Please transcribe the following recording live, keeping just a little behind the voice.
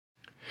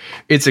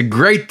It's a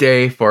great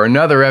day for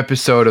another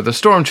episode of the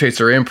Storm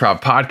Chaser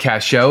Improv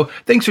Podcast Show.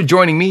 Thanks for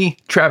joining me,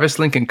 Travis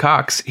Lincoln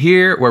Cox,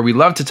 here where we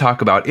love to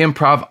talk about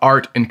improv,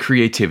 art, and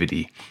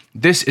creativity.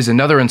 This is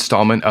another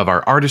installment of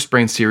our Artist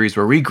Brain series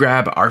where we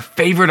grab our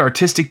favorite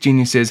artistic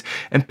geniuses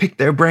and pick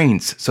their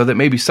brains so that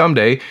maybe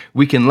someday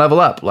we can level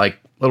up like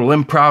little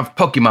improv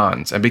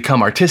Pokemons and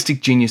become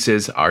artistic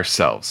geniuses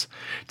ourselves.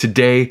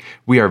 Today,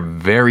 we are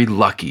very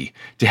lucky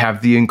to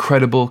have the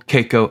incredible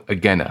Keiko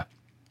Agena.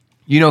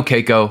 You know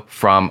Keiko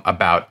from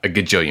about a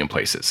gajillion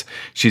places.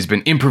 She's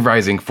been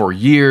improvising for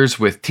years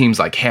with teams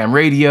like Ham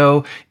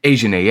Radio,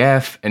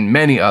 Agena, and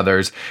many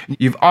others.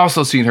 You've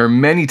also seen her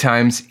many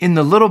times in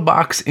the little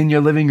box in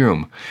your living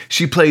room.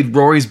 She played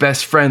Rory's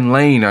best friend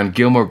Lane on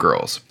Gilmore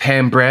Girls,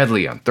 Pam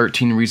Bradley on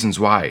 13 Reasons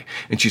Why,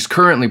 and she's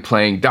currently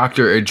playing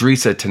Dr.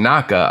 Idrissa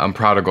Tanaka on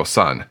Prodigal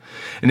Son.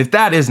 And if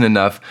that isn't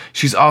enough,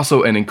 she's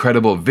also an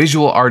incredible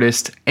visual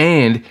artist,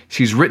 and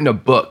she's written a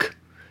book.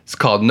 It's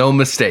called No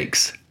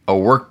Mistakes, a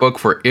workbook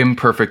for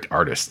imperfect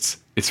artists.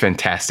 It's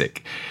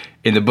fantastic.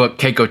 In the book,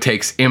 Keiko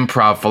takes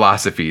improv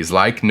philosophies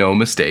like no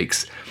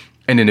mistakes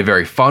and in a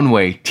very fun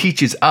way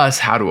teaches us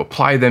how to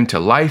apply them to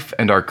life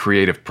and our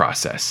creative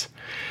process.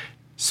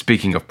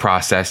 Speaking of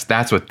process,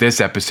 that's what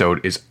this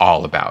episode is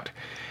all about.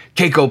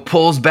 Keiko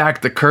pulls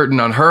back the curtain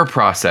on her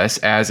process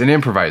as an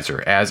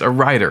improviser, as a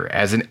writer,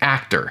 as an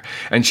actor,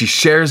 and she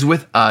shares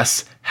with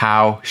us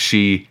how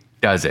she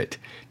does it.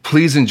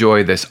 Please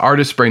enjoy this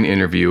Artist Brain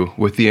interview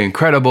with the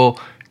incredible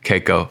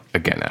Keiko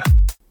Agena.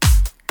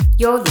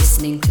 You're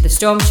listening to the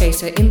Storm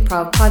Chaser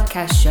Improv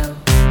Podcast Show.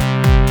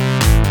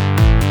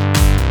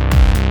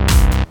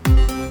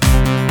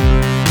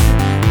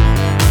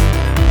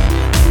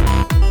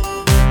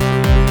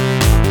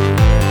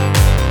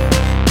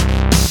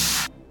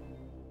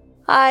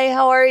 Hi,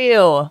 how are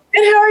you?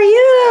 Good, how are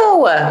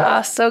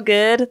you? So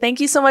good.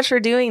 Thank you so much for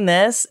doing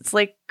this. It's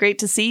great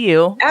to see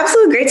you.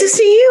 Absolutely great to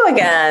see you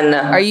again.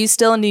 Are you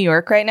still in New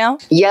York right now?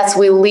 Yes,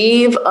 we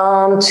leave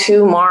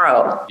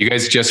tomorrow. You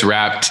guys just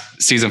wrapped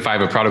season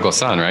 5 of Prodigal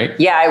Son, right?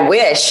 Yeah, I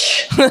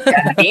wish. God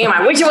damn,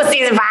 I wish it was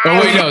season 5.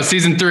 Oh wait, no,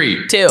 season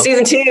 3.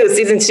 Season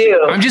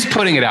two. I'm just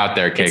putting it out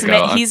there,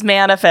 Keiko. He's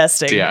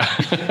manifesting. Yeah.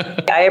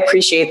 I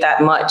appreciate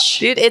that much.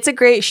 Dude, it's a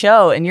great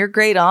show and you're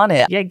great on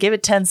it. Yeah, give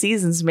it 10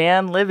 seasons,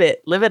 man. Live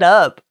it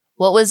up.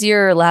 What was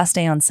your last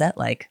day on set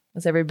like?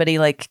 Was everybody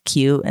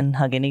cute and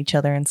hugging each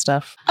other and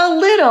stuff? A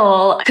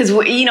little, because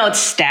it's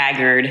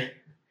staggered.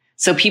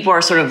 So people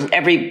are sort of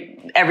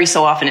every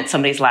so often it's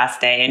somebody's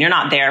last day and you're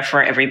not there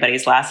for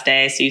everybody's last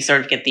day. So you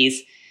sort of get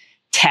these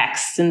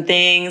texts and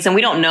things and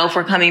we don't know if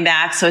we're coming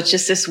back. So it's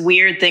just this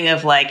weird thing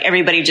of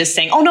everybody just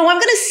saying, oh no, I'm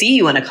going to see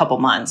you in a couple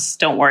months.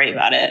 Don't worry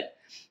about it.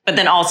 But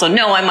then also,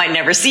 no, I might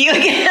never see you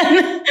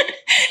again,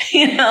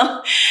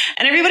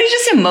 and everybody's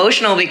just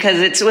emotional because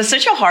it was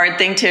such a hard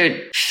thing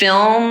to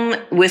film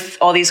with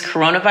all these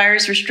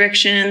coronavirus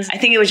restrictions. I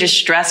think it was just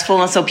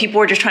stressful. And so people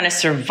were just trying to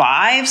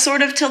survive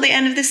sort of till the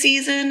end of the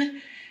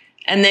season.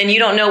 And then you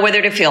don't know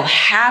whether to feel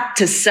happy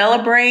to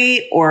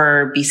celebrate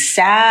or be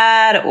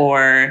sad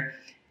or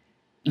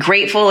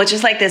grateful. It's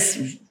just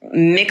this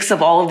mix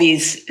of all of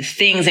these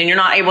things and you're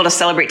not able to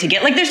celebrate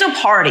together. There's no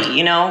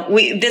party,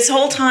 this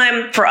whole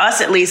time for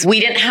us, at least,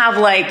 we didn't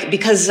have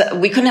because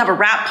we couldn't have a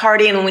wrap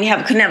party and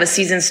couldn't have a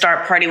season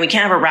start party. We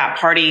can't have a wrap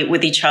party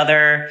with each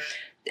other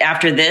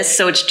after this.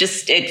 So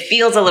it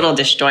feels a little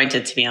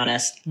disjointed, to be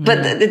honest, but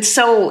I'm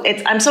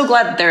so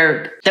glad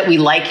that we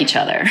like each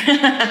other.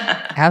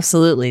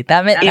 Absolutely.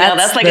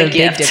 That's like the a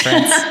gift. Big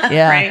difference.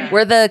 Yeah. Right?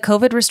 Were the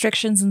COVID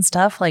restrictions and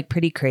stuff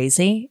pretty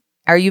crazy?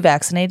 Are you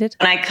vaccinated?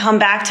 When I come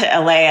back to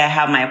LA, I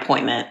have my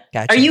appointment.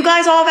 Gotcha. Are you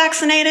guys all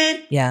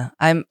vaccinated? Yeah,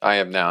 I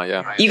am now,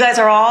 yeah. You guys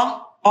are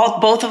all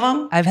both of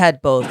them? I've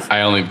had both.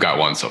 I only got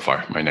one so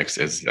far. My next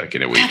is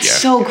in a week. That's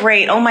so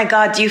great. Oh my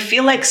God. Do you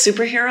feel like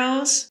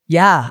superheroes?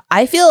 Yeah,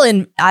 I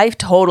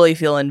totally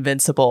feel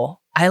invincible.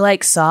 I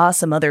saw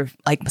some other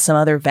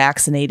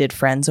vaccinated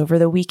friends over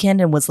the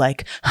weekend and was I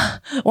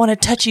want to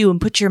touch you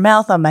and put your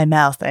mouth on my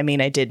mouth. I mean,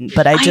 I didn't,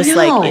 but I just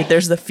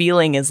there's the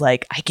feeling is I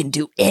can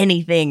do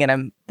anything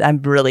and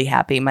I'm really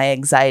happy. My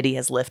anxiety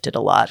has lifted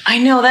a lot. I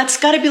know that's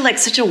got to be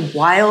such a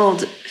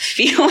wild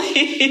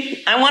feeling.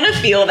 I want to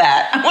feel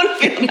that. I want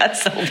to feel that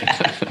so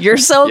bad. You're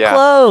so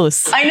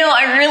close. I know.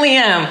 I really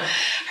am.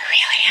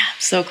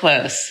 So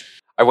close.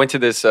 I went to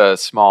this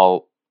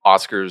small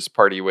Oscars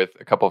party with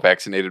a couple of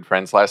vaccinated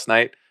friends last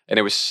night, and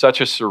it was such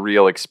a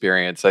surreal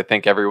experience. I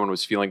think everyone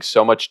was feeling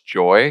so much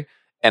joy,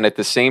 and at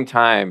the same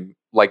time,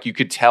 you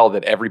could tell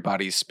that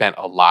everybody spent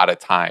a lot of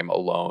time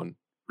alone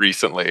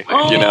recently,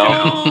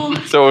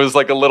 So it was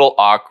a little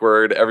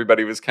awkward.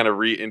 Everybody was kind of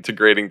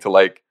reintegrating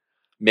to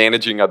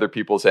managing other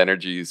people's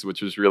energies,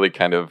 which was really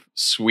kind of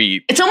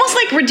sweet. It's almost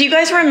do you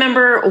guys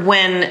remember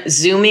when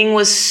Zooming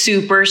was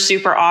super,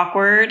 super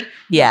awkward?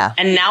 Yeah.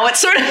 And now it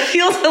sort of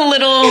feels a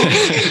little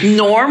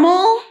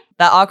normal.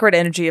 That awkward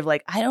energy of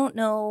I don't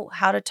know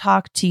how to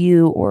talk to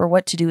you or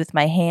what to do with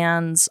my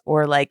hands,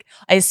 or I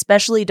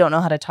especially don't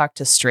know how to talk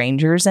to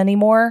strangers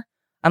anymore.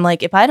 I'm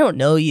if I don't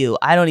know you,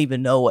 I don't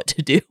even know what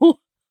to do.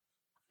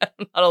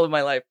 Not all of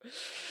my life.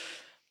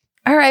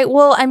 All right.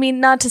 Well, I mean,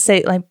 not to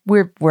say like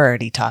we're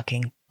already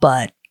talking,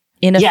 but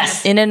in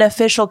an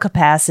official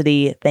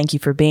capacity, thank you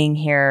for being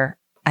here.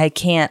 I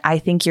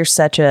think you're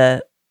such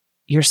a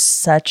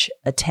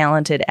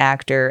talented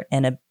actor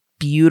and a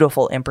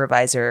beautiful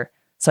improviser.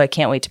 So I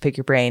can't wait to pick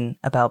your brain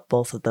about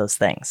both of those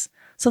things.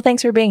 So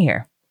thanks for being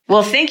here.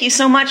 Well, thank you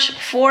so much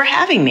for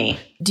having me.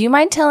 Do you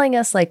mind telling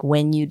us like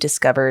when you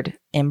discovered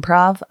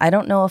improv? I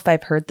don't know if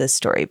I've heard this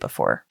story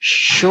before.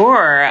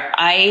 Sure.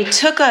 I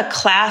took a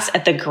class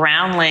at the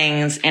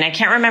Groundlings, and I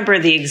can't remember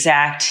the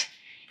exact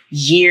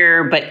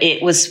year, but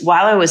it was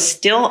while I was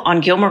still on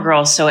Gilmore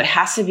Girls. So it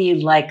has to be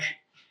like,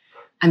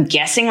 I'm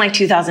guessing like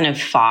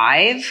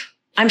 2005.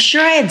 I'm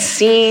sure I had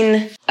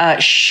seen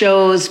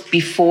shows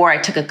before I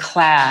took a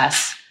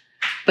class,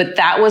 but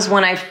that was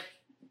when I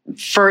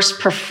first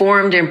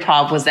performed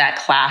improv, was that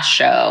class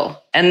show,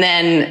 and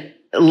then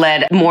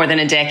led more than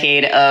a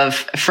decade of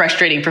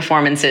frustrating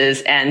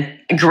performances and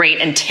great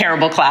and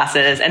terrible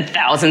classes and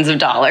thousands of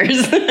dollars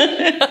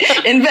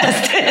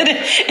invested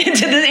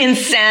into the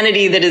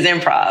insanity that is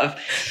improv.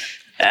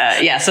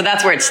 So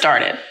that's where it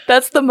started.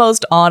 That's the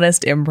most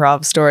honest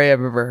improv story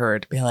I've ever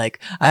heard. Be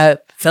like, I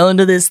fell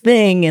into this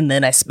thing and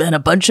then I spent a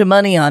bunch of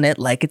money on it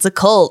like it's a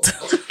cult.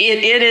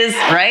 It is,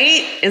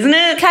 right? Isn't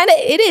it? Kind of,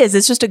 it is.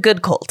 It's just a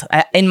good cult,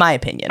 in my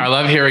opinion. I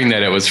love hearing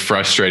that it was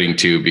frustrating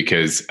too,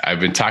 because I've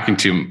been talking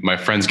to my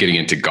friends getting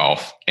into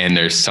golf, and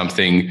there's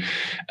something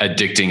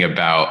addicting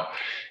about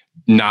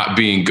not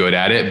being good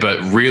at it, but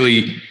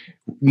really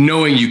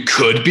knowing you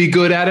could be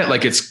good at it.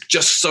 Like it's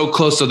just so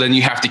close. So then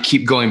you have to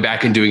keep going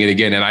back and doing it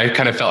again. And I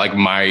kind of felt like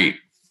my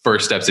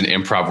first steps in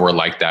improv were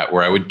like that,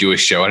 where I would do a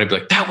show and I'd be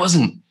like, that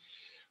wasn't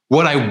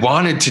what I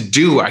wanted to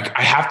do.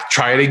 I have to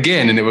try it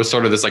again. And it was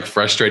sort of this like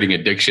frustrating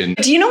addiction.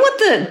 Do you know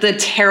what the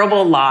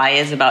terrible lie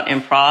is about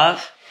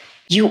improv?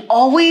 You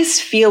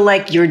always feel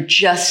like you're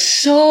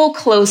just so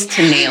close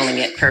to nailing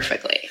it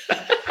perfectly.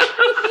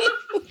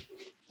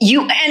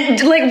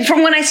 And like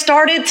from when I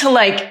started to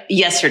like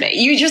yesterday,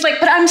 you just like,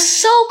 but I'm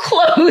so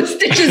close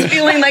to just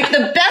feeling like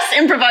the best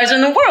improviser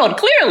in the world,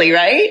 clearly,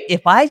 right?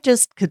 If I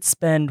just could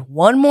spend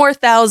one more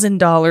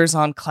 $1,000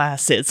 on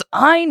classes,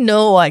 I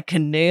know I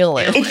can nail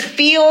it. It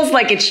feels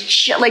like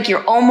like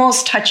you're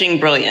almost touching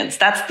brilliance.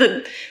 That's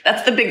the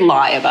big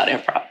lie about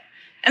improv.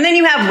 And then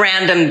you have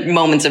random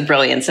moments of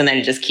brilliance, and then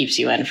it just keeps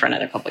you in for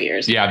another couple of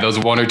years. Yeah, those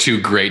 1 or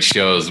 2 great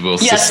shows will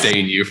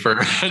sustain you for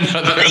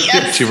another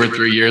 2 or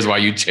 3 years while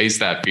you chase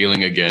that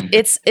feeling again.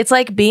 It's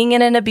like being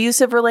in an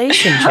abusive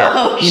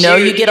relationship.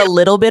 You get a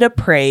little bit of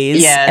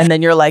praise, and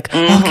then you're like,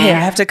 okay, I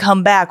have to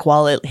come back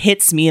while it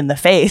hits me in the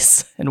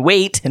face and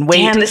wait and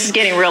wait. Damn, this is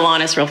getting real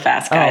honest real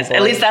fast, guys.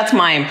 At least that's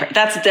my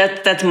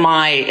that's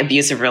my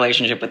abusive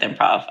relationship with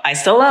improv. I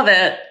still love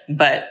it,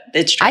 but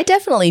it's true. I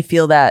definitely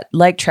feel that.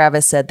 Like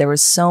Travis said, there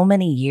was so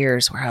many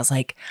years where I was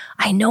like,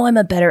 I know I'm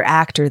a better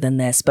actor than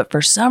this, but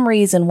for some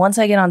reason, once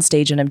I get on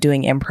stage and I'm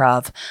doing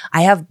improv,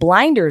 I have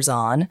blinders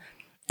on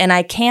and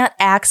I can't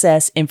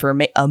access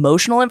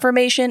emotional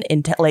information.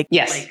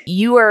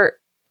 You are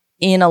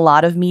in a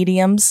lot of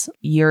mediums.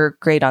 You're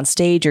great on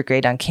stage. You're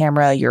great on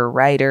camera. You're a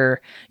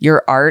writer.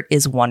 Your art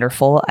is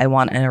wonderful. I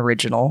want an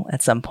original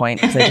at some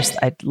point because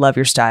I love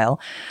your style.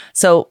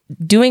 So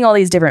doing all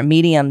these different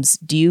mediums,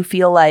 do you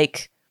feel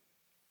like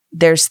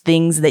there's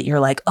things that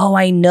you're like, oh,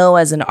 I know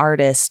as an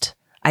artist,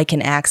 I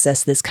can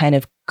access this kind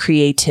of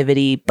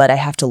creativity, but I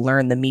have to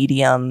learn the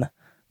medium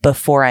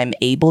before I'm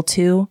able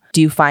to?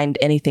 Do you find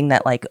anything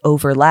that like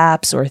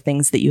overlaps or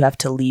things that you have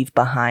to leave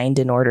behind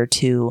in order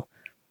to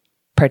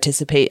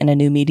participate in a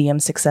new medium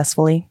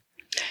successfully?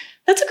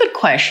 That's a good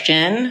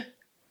question.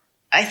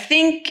 I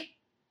think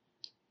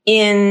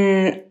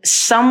in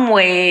some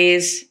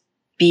ways,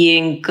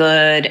 being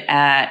good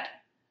at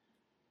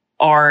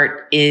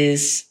art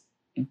is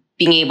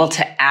being able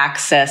to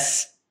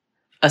access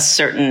a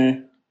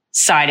certain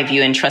side of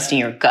you and trusting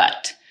your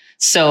gut.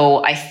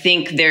 So I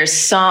think there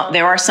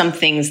are some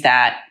things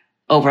that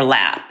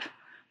overlap.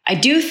 I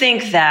do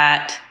think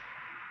that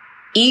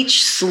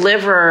each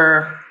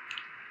sliver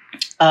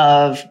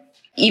of,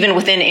 even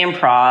within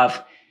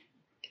improv,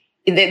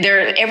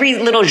 every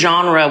little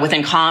genre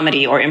within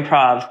comedy or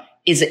improv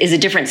is a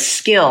different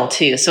skill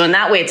too. So in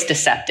that way, it's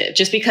deceptive.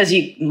 Just because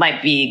you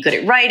might be good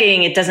at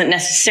writing, it doesn't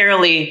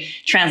necessarily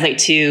translate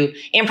to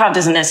improv,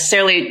 doesn't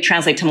necessarily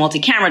translate to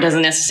multi-camera,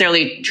 doesn't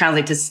necessarily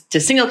translate to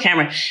single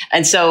camera.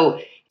 And so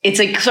it's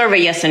like sort of a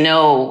yes and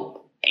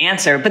no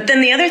answer. But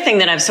then the other thing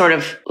that I've sort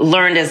of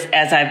learned as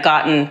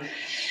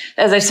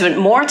I've spent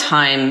more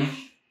time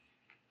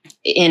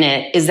in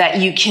it is that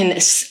you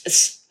can,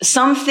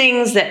 some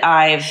things that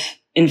I've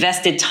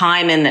invested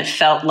time in that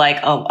felt like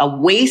a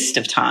waste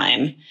of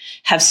time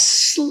have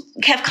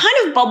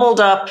kind of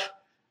bubbled up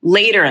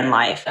later in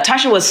life.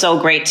 Tasha was so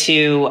great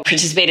to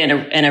participate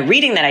in a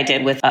reading that I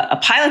did with a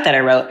pilot that I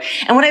wrote.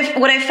 And what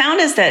I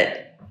found is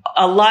that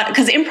a lot,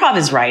 because improv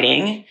is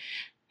writing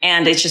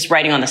and it's just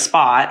writing on the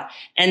spot.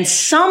 And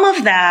some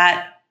of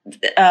that,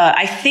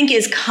 I think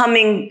is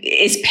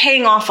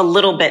paying off a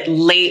little bit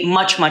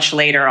much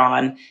later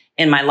on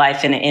in my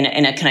life in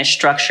a kind of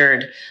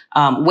structured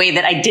way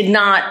that I did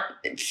not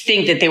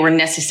think that they were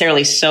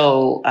necessarily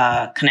so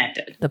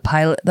connected. The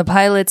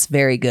pilot's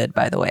very good,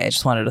 by the way. I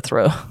just wanted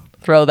to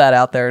throw that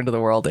out there into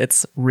the world.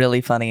 It's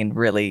really funny and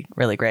really,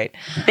 really great.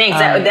 Thanks.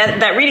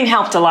 That reading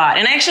helped a lot,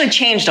 and actually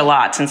changed a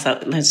lot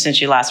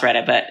since you last read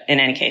it. But in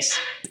any case,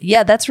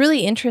 yeah, that's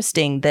really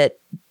interesting that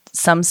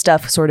some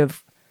stuff sort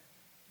of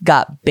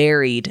got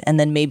buried, and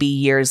then maybe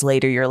years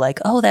later you're like,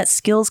 oh, that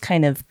skill's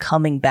kind of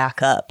coming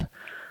back up.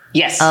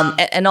 Yes.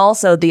 And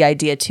also the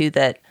idea too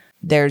that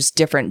there's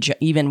different,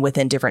 even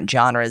within different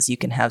genres, you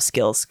can have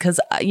skills. Because,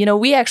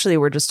 we actually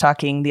were just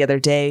talking the other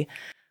day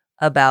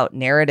about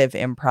narrative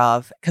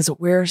improv, because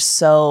we're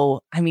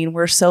so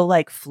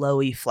like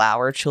flowy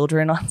flower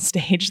children on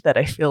stage that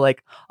I feel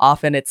like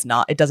often it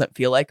doesn't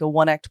feel like a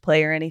one act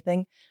play or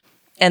anything.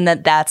 And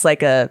that's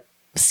like a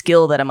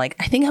skill that I'm like,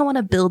 I think I want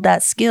to build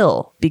that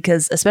skill,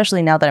 because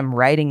especially now that I'm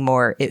writing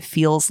more, it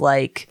feels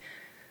like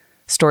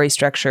story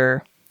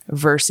structure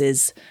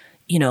versus,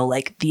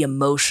 like the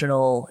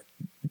emotional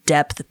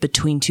depth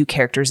between two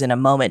characters in a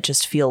moment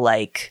just feel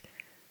like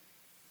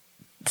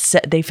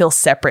they feel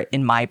separate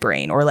in my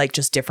brain, or like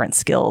just different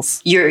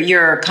skills.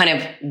 You're kind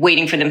of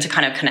waiting for them to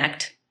kind of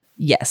connect.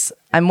 Yes.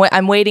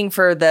 I'm waiting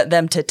for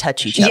them to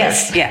touch each other.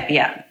 Yes.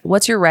 Yeah.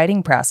 What's your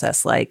writing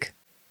process like?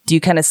 Do you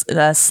kind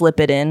of slip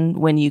it in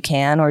when you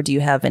can, or do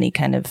you have any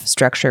kind of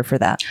structure for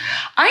that?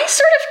 I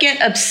sort of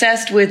get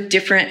obsessed with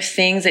different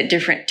things at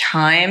different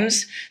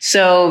times.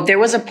 So there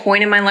was a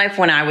point in my life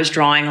when I was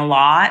drawing a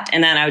lot,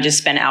 and then I would just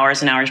spend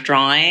hours and hours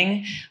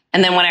drawing.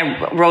 And then when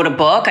I wrote a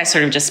book, I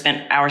sort of just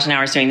spent hours and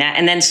hours doing that.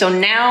 And then so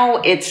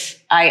now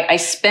I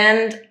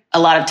spend a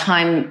lot of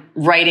time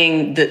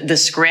writing the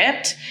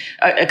script,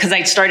 because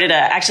I started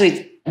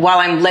actually, while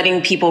I'm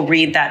letting people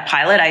read that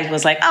pilot, I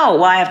was like, oh,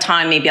 well, I have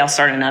time. Maybe I'll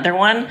start another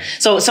one.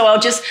 So I'll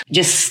just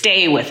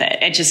stay with it.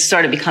 It just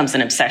sort of becomes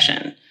an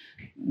obsession.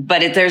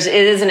 But it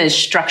isn't as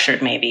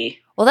structured, maybe.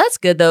 Well, that's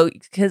good, though,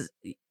 because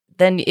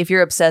then if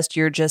you're obsessed,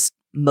 you're just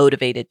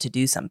motivated to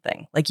do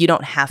something. Like, you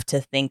don't have to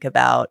think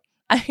about,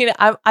 I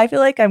feel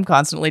like I'm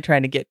constantly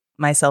trying to get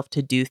myself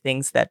to do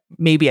things that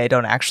maybe I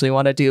don't actually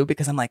want to do,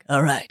 because I'm like,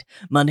 all right,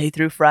 Monday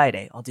through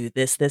Friday, I'll do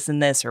this,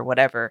 and this, or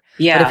whatever.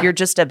 Yeah. But if you're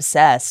just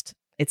obsessed,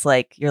 it's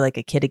like you're like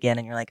a kid again,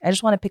 and you're like, I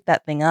just want to pick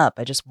that thing up.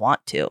 I just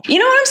want to. You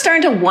know what I'm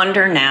starting to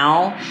wonder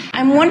now?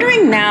 I'm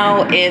wondering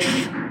now if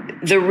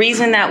the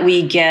reason that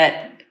we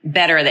get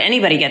better, that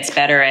anybody gets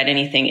better at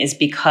anything is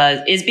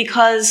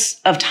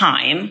because of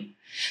time.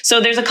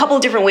 So there's a couple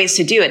of different ways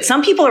to do it.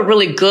 Some people are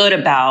really good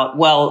about,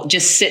 well,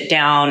 just sit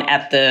down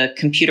at the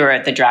computer,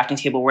 at the drafting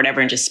table, or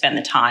whatever, and just spend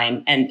the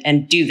time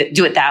and do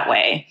it that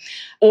way.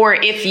 Or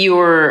if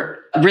you're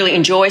really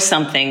enjoy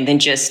something, then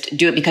just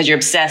do it because you're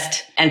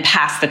obsessed and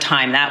pass the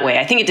time that way.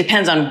 I think it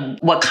depends on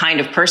what kind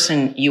of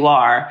person you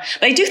are.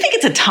 But I do think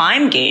it's a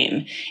time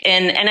game.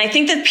 And I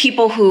think that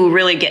people who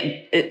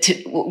really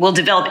will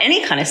develop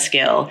any kind of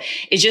skill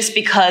is just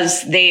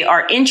because they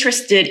are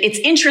interested. It's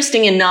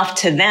interesting enough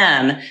to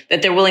them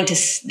that they're willing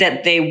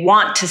that they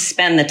want to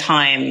spend the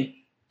time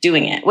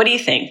doing it. What do you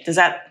think?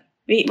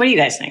 What do you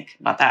guys think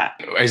about that?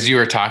 As you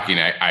were talking,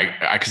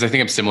 because I think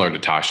I'm similar to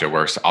Tasha,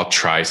 where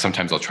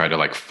sometimes I'll try to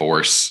like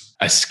force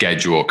a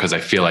schedule because I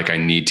feel like I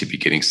need to be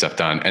getting stuff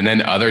done. And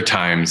then other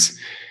times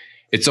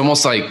it's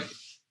almost like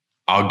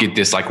I'll get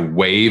this like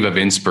wave of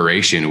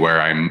inspiration where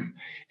I'm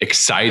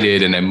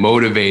excited and I'm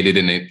motivated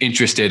and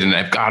interested and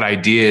I've got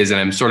ideas and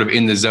I'm sort of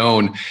in the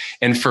zone.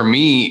 And for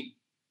me,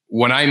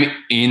 when I'm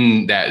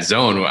in that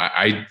zone,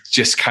 I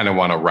just kind of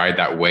want to ride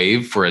that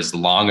wave for as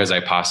long as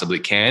I possibly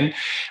can.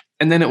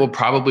 And then it will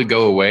probably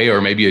go away,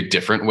 or maybe a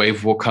different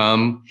wave will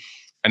come.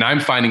 And I'm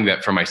finding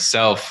that for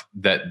myself,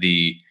 that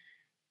the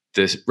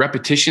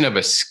repetition of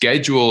a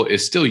schedule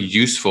is still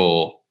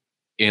useful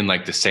in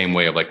like the same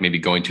way of like maybe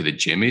going to the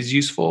gym is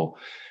useful.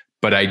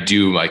 But I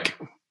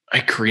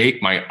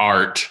create my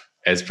art,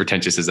 as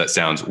pretentious as that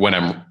sounds, when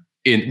I'm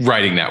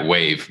riding that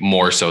wave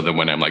more so than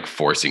when I'm like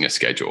forcing a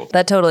schedule.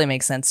 That totally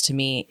makes sense to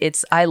me.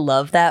 I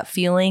love that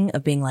feeling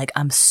of being like,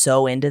 I'm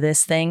so into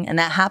this thing. And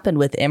that happened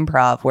with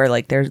improv, where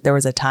like there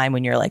was a time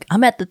when you're like,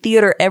 I'm at the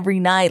theater every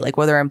night, like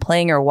whether I'm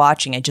playing or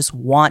watching, I just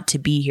want to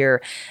be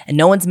here and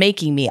no one's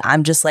making me.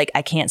 I'm just like,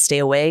 I can't stay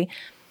away.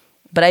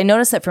 But I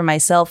noticed that for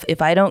myself,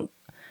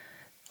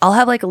 I'll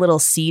have like a little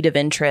seed of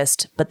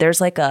interest, but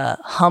there's like a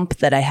hump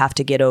that I have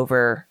to get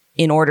over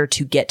in order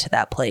to get to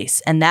that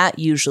place. And that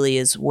usually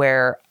is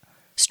where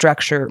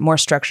more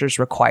structure is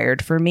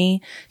required for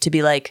me to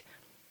be like,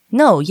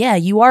 no, yeah,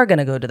 you are going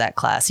to go to that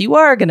class. You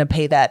are going to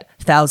pay that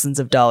thousands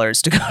of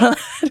dollars to go to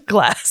that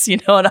class,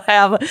 and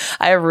I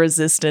have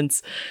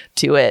resistance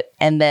to it.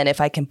 And then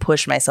if I can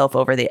push myself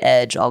over the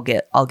edge, I'll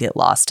get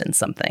lost in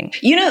something.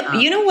 You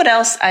know what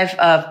else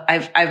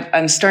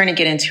I'm starting to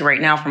get into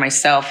right now for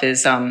myself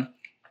is,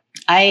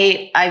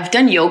 I've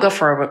done yoga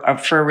for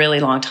a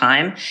really long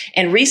time.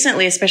 And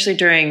recently, especially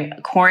during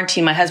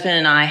quarantine, my husband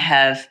and I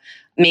have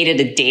made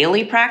it a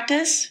daily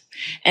practice.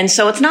 And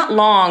so it's not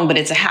long, but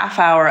it's a half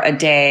hour a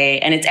day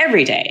and it's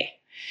every day.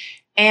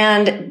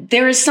 And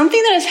there is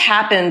something that has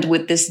happened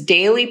with this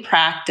daily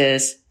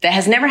practice that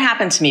has never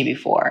happened to me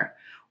before,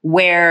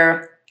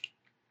 where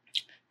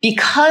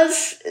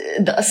because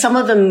some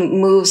of the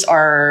moves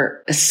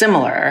are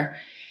similar,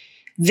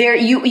 there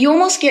you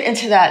almost get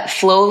into that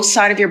flow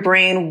side of your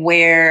brain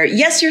where,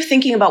 yes, you're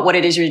thinking about what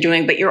it is you're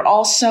doing, but you're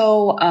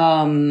also,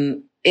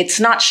 it's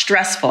not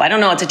stressful. I don't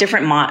know. It's a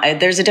different,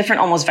 there's a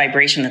different almost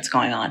vibration that's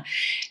going on.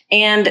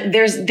 And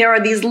there are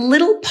these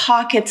little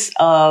pockets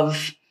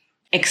of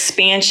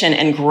expansion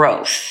and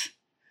growth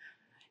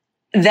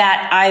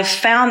that I've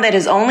found that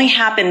has only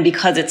happened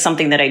because it's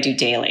something that I do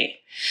daily.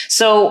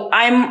 So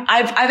I'm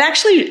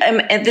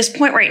at this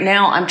point right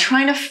now, I'm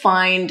trying to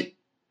find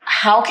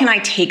how can I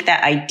take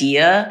that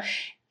idea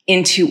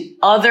into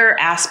other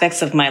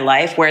aspects of my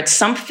life where it's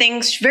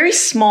something very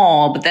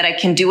small, but that I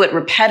can do it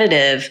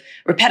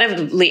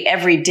repetitively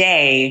every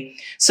day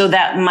so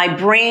that my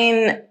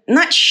brain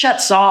not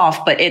shuts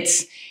off, but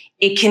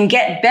it can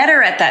get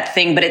better at that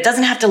thing, but it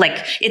doesn't have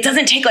to it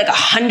doesn't take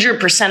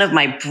 100% of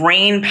my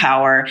brain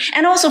power.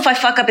 And also if I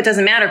fuck up, it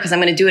doesn't matter because I'm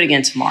going to do it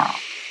again tomorrow.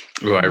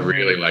 Oh, I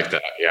really like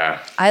that.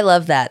 Yeah. I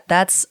love that.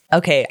 That's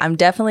okay. I'm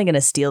definitely going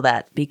to steal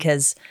that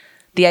because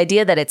the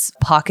idea that it's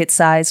pocket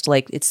sized,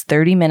 it's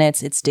 30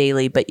 minutes, it's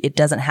daily, but it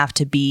doesn't have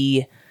to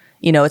be,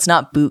 it's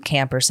not boot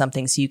camp or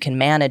something, so you can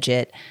manage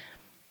it,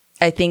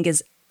 I think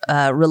is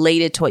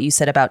related to what you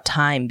said about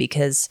time,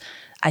 because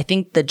I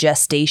think the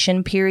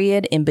gestation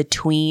period in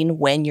between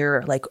when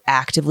you're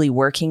actively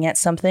working at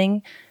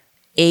something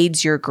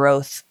aids your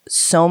growth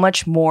so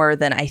much more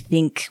than I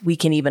think we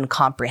can even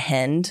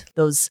comprehend.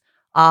 Those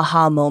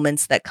aha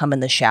moments that come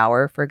in the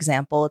shower, for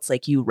example, it's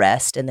you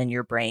rest and then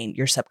your brain,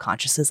 your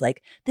subconscious is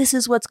this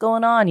is what's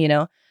going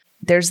on,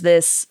 There's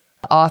this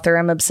author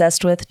I'm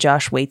obsessed with,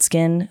 Josh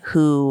Waitzkin,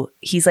 who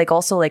he's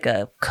also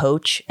a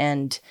coach,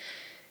 and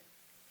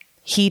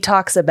he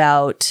talks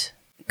about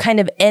kind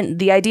of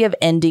the idea of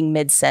ending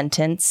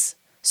mid-sentence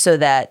so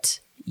that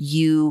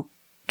you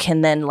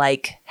can then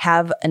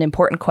have an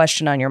important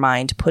question on your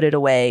mind, put it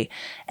away,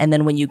 and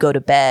then when you go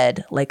to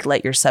bed,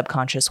 let your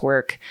subconscious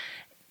work,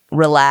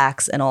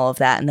 relax and all of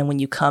that. And then when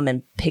you come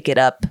and pick it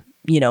up,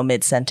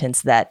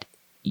 mid-sentence, that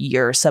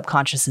your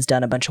subconscious has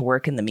done a bunch of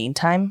work in the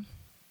meantime.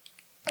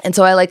 And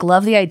so I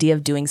love the idea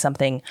of doing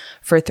something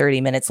for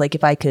 30 minutes.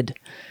 If I could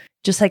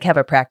just have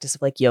a practice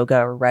of yoga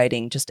or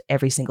writing just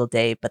every single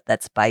day, but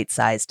that's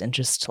bite-sized and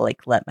just to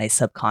let my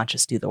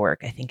subconscious do the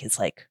work, I think it's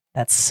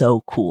that's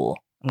so cool.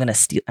 I'm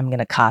going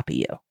to copy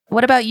you.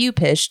 What about you,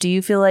 Pish? Do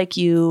you feel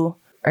you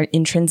are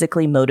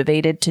intrinsically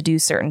motivated to do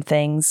certain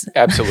things?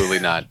 Absolutely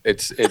not.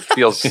 It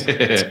feels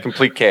it's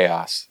complete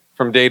chaos.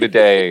 From day to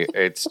day,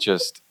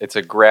 it's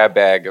a grab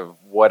bag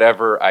of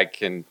whatever I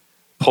can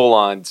pull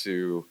on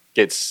to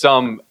get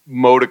some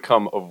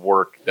modicum of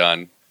work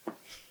done.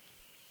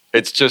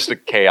 It's just a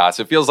chaos.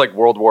 It feels like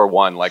World War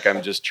I.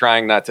 I'm just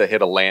trying not to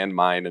hit a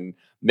landmine and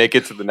make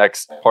it to the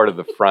next part of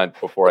the front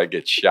before I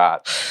get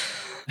shot.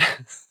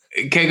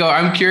 Keiko,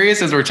 I'm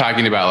curious, as we're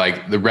talking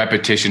about the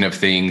repetition of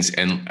things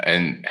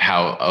and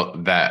how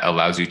that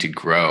allows you to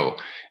grow.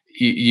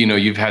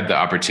 You've had the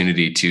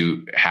opportunity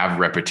to have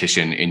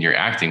repetition in your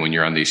acting when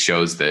you're on these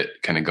shows that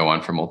kind of go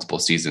on for multiple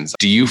seasons.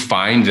 Do you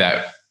find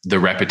that the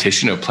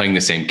repetition of playing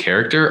the same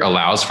character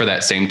allows for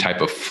that same type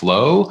of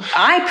flow?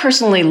 I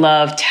personally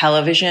love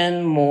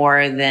television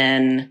more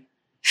than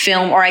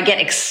film, or I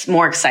get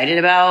more excited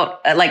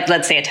about,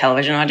 let's say a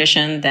television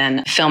audition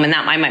than film. And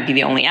that I might be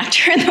the only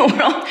actor in the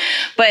world,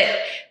 but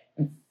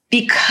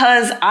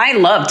because I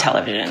love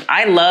television,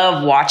 I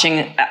love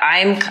watching.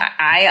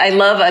 I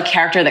love a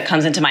character that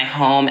comes into my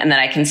home and that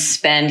I can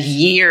spend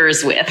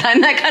years with.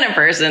 I'm that kind of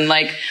person.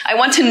 I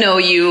want to know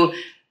you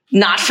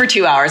not for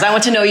 2 hours. I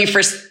want to know you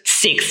for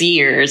 6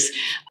 years.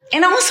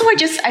 And also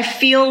I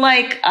feel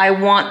I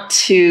want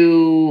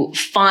to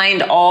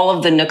find all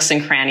of the nooks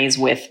and crannies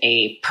with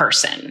a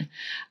person.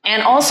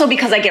 And also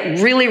because I get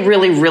really,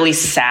 really, really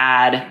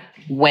sad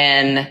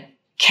when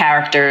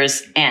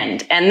characters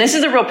end. And this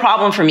is a real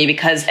problem for me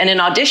because in an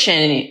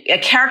audition, a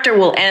character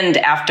will end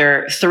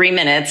after 3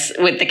 minutes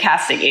with the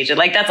casting agent.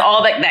 That's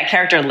all that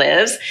character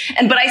lives.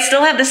 But I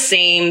still have the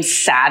same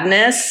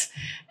sadness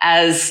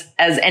as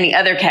any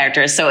other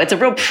character. So it's a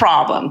real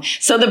problem.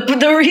 So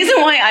the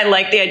reason why I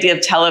like the idea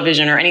of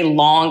television or any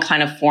long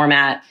kind of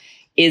format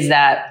is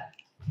that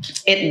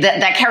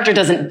that character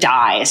doesn't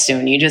die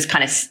soon. You just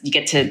you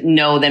get to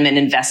know them and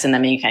invest in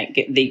them, and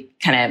they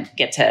kind of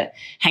get to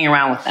hang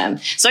around with them.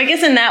 So I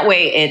guess in that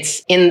way,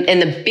 it's in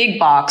the big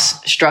box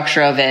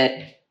structure of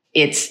it.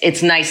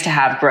 It's nice to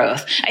have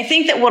growth. I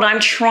think that what I'm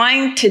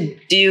trying to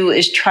do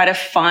is try to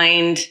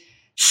find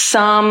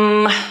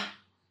some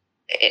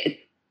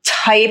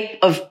type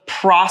of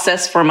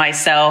process for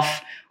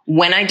myself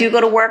when I do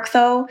go to work,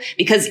 though,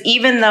 because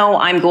even though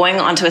I'm going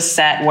onto a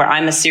set where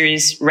I'm a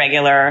series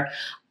regular,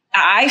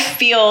 I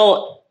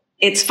feel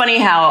it's funny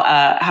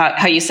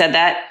how you said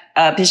that,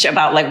 pitch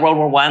about like World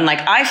War One,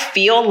 like I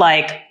feel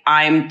like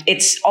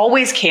it's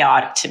always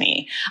chaotic to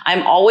me.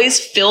 I'm always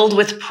filled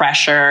with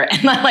pressure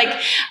and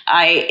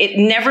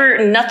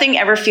nothing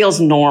ever feels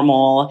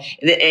normal.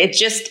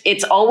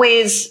 It's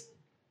always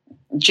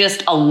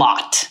just a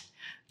lot.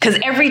 Because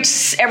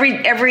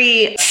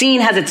every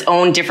scene has its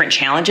own different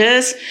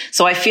challenges.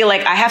 So I feel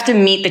like I have to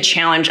meet the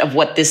challenge of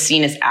what this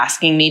scene is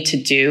asking me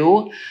to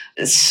do.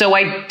 So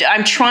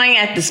I'm trying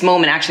at this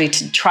moment actually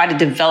to try to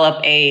develop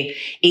a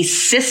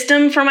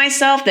system for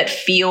myself that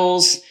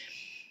feels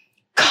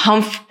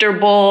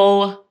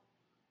comfortable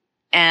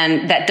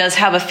and that does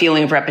have a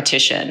feeling of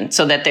repetition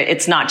so that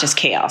it's not just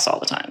chaos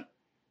all the time.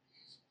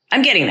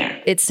 I'm getting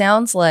there. It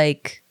sounds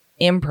like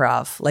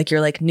improv, like you're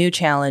like new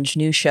challenge,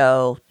 new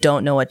show,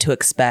 don't know what to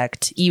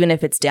expect. Even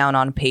if it's down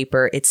on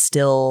paper, it's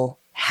still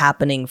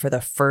happening for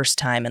the first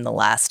time and the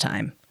last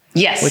time.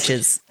 Yes. Which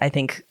is, I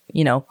think,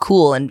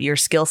 cool. And your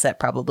skill set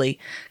probably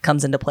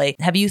comes into play.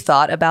 Have you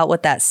thought about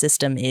what that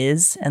system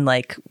is and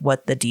like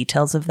what the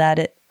details of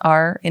that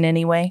are in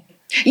any way?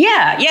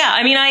 Yeah.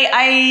 I mean,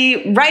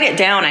 I write it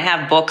down. I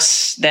have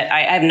books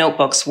I have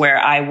notebooks where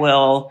I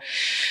will...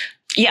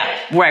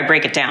 where I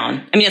break it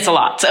down. I mean, it's a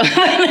lot. So,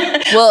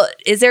 well,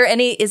 is there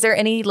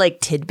any like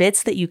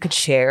tidbits that you could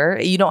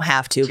share? You don't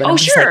have to, but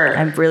sure.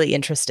 I'm really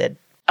interested.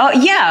 Oh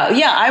yeah.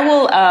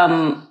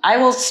 I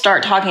will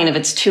start talking. If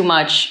it's too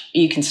much,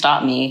 you can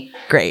stop me.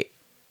 Great.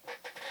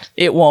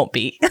 It won't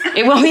be.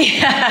 It won't be.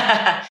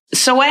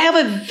 So I have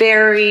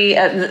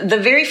the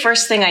very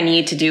first thing I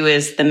need to do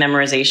is the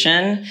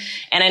memorization.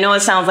 And I know it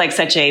sounds like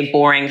such a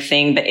boring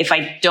thing, but if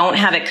I don't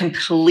have it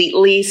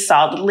completely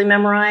solidly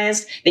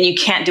memorized, then you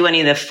can't do any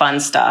of the fun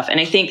stuff. And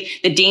I think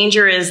the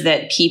danger is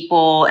that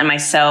people and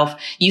myself,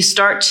 you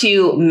start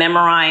to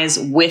memorize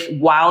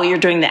while you're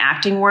doing the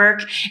acting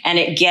work and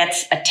it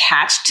gets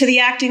attached to the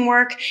acting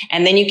work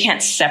and then you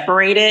can't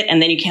separate it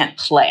and then you can't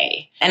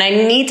play. And I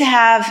need to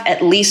have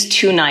at least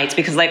 2 nights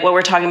because like what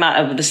we're talking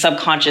about of the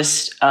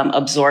subconscious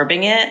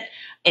absorbing it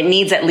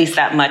needs at least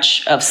that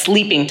much of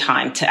sleeping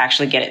time to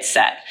actually get it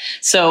set.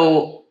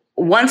 So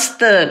once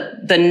the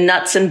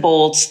nuts and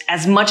bolts,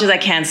 as much as I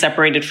can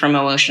separated from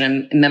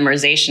emotion and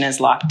memorization is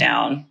locked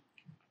down,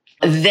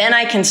 then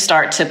I can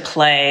start to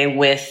play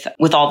with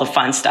all the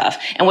fun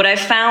stuff. And what I've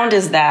found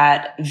is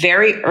that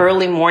very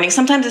early morning,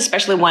 sometimes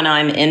especially when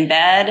I'm in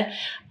bed,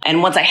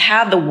 and once I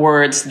have the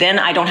words, then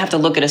I don't have to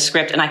look at a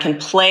script and I can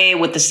play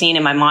with the scene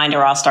in my mind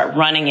or I'll start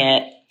running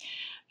it.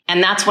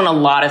 And that's when a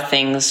lot of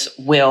things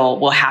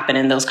will happen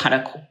in those kind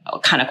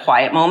of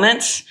quiet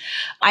moments.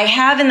 I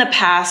have in the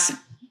past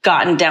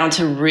gotten down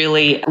to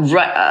really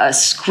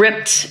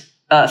script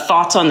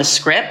thoughts on the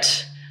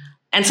script.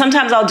 And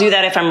sometimes I'll do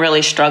that if I'm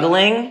really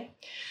struggling.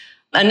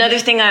 Another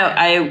thing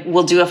I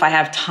will do if I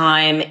have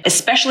time,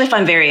 especially if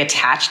I'm very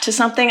attached to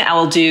something, I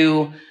will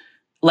do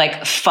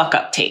like fuck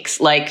up takes,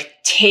 like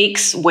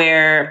takes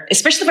where,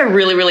 especially if I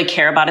really, really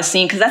care about a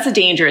scene, because that's a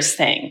dangerous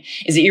thing,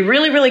 is that you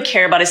really, really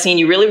care about a scene.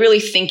 You really,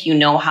 really think you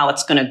know how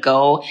it's going to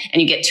go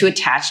and you get too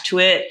attached to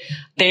it.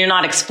 Then you're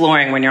not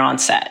exploring when you're on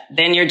set.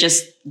 Then you're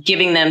just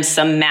giving them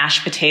some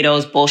mashed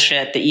potatoes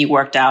bullshit that you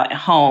worked out at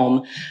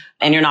home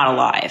and you're not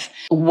alive.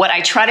 What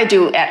I try to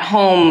do at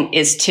home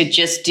is to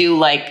just do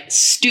like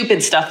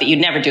stupid stuff that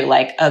you'd never do,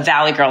 like a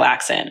Valley Girl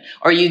accent,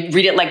 or you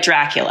read it like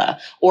Dracula,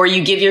 or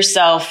you give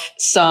yourself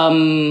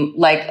some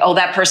like, oh,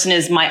 that person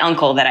is my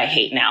uncle that I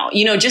hate now,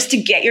 just to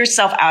get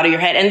yourself out of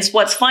your head. And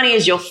what's funny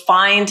is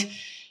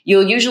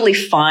you'll usually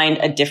find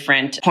a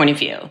different point of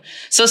view.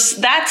 So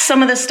that's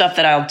some of the stuff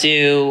that I'll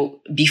do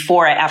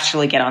before I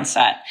actually get on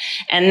set.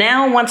 And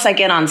now once I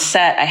get on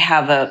set, I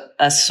have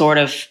a sort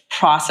of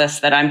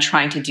process that I'm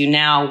trying to do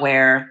now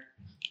where,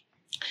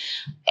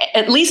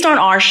 at least on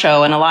our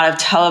show and a lot of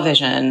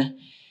television,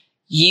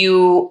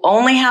 you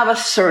only have a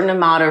certain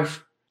amount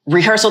of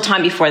rehearsal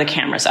time before the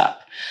camera's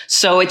up.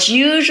 So it's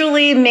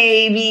usually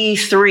maybe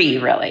 3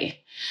 really.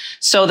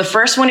 So the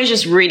first one is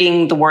just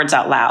reading the words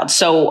out loud.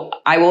 So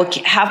I will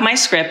have my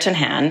script in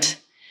hand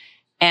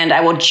and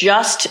I will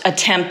just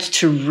attempt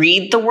to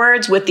read the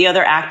words with the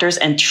other actors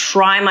and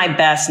try my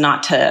best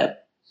not to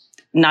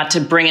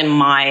bring in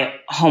my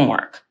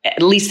homework,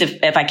 at least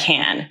if I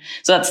can.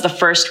 So that's the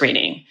first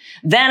reading.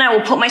 Then I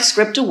will put my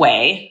script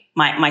away,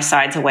 my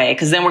sides away,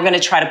 because then we're going to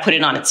try to put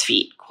it on its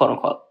feet, quote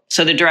unquote.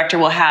 So the director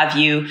will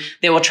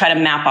they will try to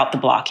map out the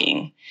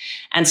blocking.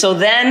 And so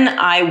then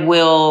I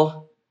will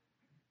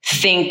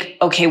think,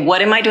 okay,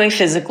 what am I doing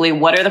physically?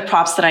 What are the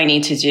props that I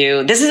need to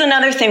do? This is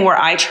another thing where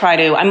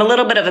I'm a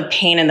little bit of a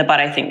pain in the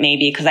butt, I think,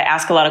 maybe, because I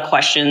ask a lot of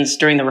questions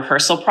during the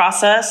rehearsal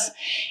process.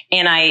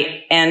 And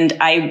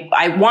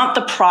I want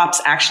the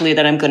props actually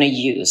that I'm going to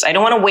use. I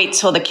don't want to wait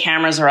till the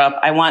cameras are up.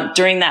 I want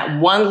during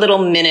that one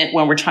little minute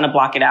when we're trying to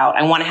block it out,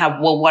 I want to have,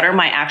 what are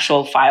my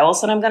actual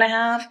files that I'm going to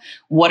have?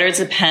 What is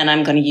the pen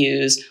I'm going to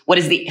use? What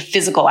is the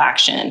physical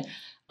action?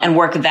 And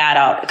work that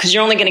out, because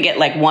you're only going to get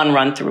like one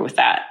run through with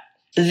that.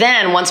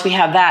 Then once we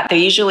have that,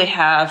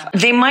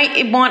 they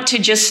might want to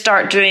just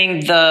start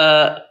doing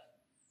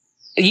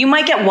you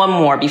might get one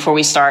more before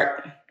we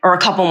start or a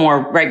couple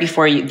more right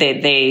before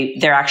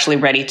they're actually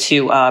ready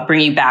to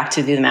bring you back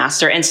to do the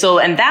master. And so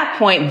at that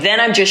point, then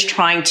I'm just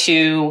trying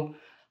to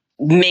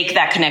make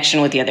that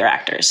connection with the other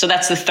actors. So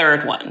that's the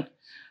third one.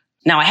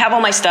 Now I have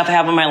all my stuff. I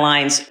have all my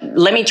lines.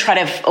 Let me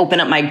try to open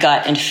up my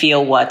gut and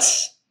feel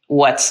what's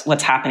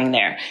happening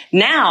there.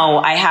 Now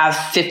I have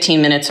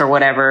 15 minutes or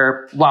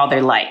whatever while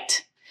they're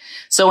light.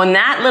 So in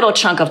that little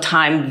chunk of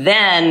time,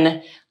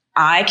 then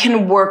I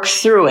can work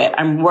through it.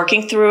 I'm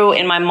working through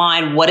in my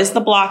mind, what is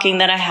the blocking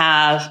that I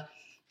have?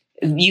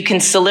 You can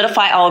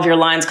solidify all of your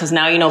lines because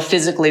now you know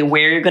physically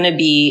where you're going to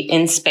be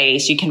in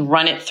space. You can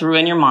run it through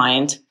in your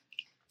mind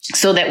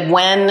so that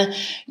when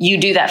you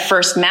do that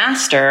first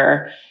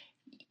master,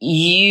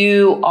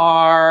 you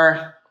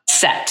are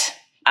set.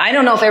 I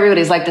don't know if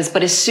everybody's like this,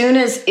 but as soon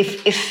as,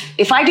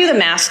 if I do the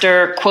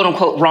master, quote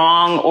unquote,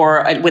 wrong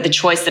or with a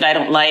choice that I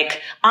don't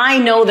like, I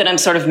know that I'm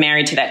sort of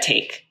married to that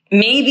take.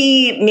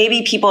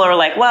 Maybe people are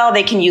like, well,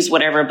 they can use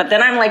whatever, but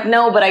then I'm like,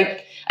 no, but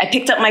I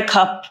picked up my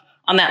cup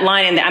on that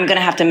line and I'm going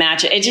to have to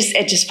match it. It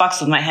just fucks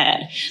with my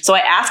head. So I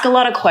ask a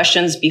lot of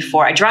questions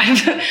before I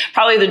drive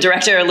probably the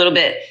director a little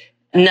bit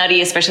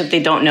nutty, especially if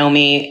they don't know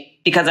me,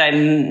 because I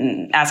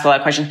ask a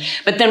lot of questions.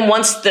 But then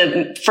once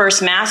the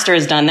first master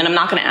is done, then I'm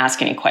not going to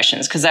ask any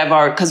questions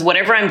because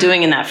whatever I'm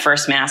doing in that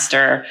first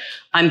master,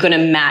 I'm going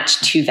to match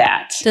to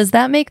that. Does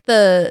that make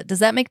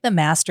the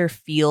master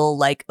feel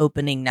like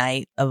opening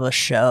night of a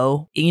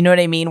show? You know what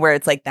I mean? Where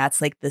it's like,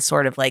 that's like the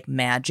sort of like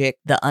magic,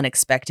 the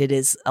unexpected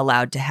is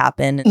allowed to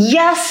happen.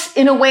 Yes,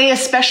 in a way,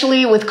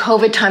 especially with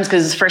COVID times,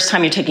 because it's the first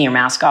time you're taking your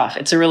mask off.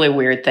 It's a really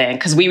weird thing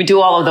because we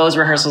do all of those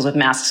rehearsals with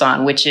masks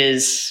on, which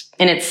is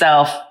in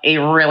itself a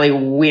really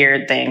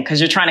weird thing because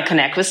you're trying to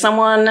connect with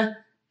someone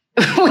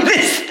with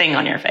this thing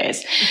on your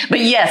face. But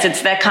yes,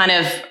 it's that kind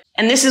of,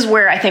 and this is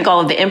where I think all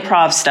of the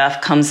improv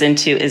stuff comes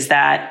into is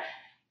that,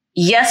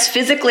 yes,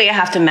 physically I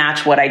have to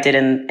match what I did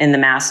in the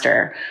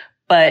master,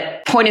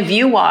 but point of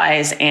view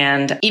wise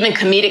and even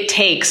comedic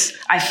takes,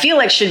 I feel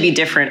like should be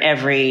different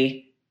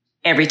every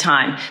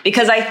time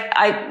because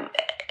I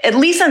at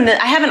least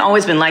I haven't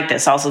always been like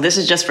this also. This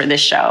is just for this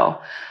show,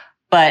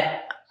 but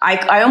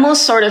I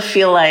almost sort of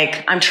feel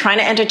like I'm trying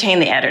to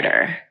entertain the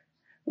editor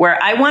where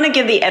I want to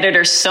give the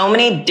editor so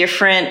many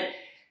different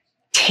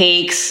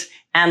takes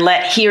and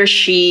let he or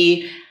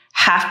she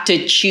have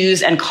to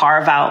choose and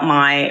carve out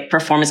my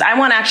performance. I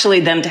want actually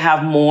them to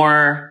have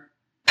more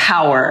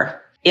power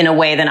in a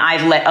way than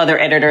I've let other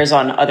editors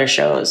on other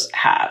shows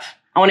have.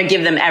 I want to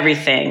give them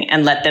everything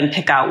and let them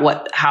pick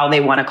out how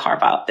they want to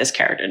carve out this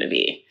character to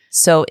be.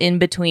 So in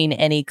between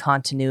any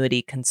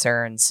continuity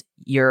concerns,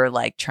 you're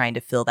like trying to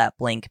fill that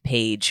blank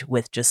page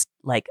with just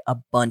like a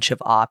bunch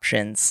of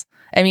options.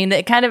 I mean,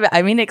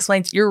 it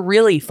explains you're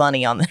really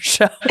funny on the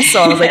show.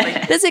 So I was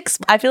like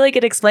I feel like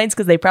it explains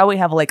because they probably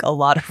have like a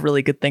lot of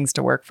really good things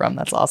to work from.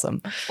 That's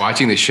awesome.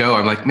 Watching the show,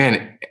 I'm like,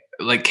 man,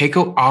 like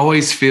Keiko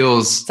always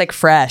feels it's like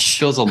fresh,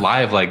 feels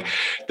alive. Like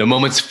the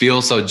moments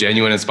feel so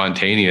genuine and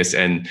spontaneous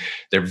and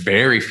they're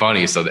very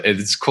funny. So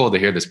it's cool to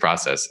hear this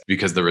process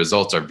because the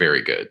results are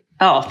very good.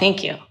 Oh,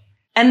 thank you.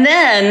 And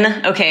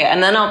then, okay.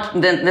 And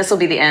then this will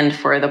be the end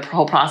for the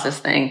whole process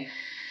thing.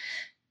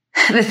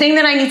 The thing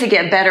that I need to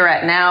get better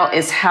at now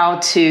is how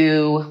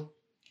to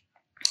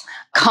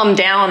come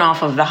down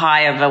off of the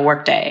high of a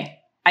workday.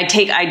 I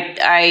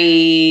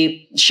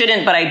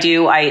shouldn't, but I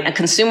do. I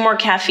consume more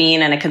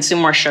caffeine and I consume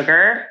more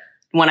sugar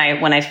when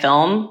I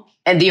film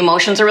and the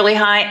emotions are really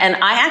high. And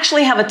I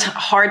actually have a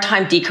hard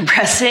time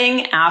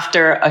decompressing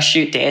after a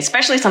shoot day,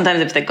 especially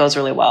sometimes if it goes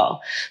really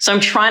well. So I'm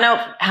trying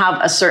to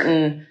have a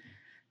certain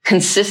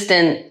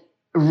consistent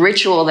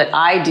ritual that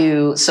I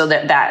do so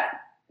that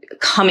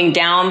coming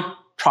down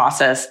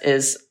process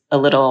is a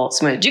little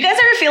smooth. Do you guys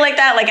ever feel like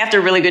that? Like after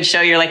a really good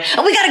show, you're like,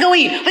 oh, we gotta go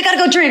eat. We gotta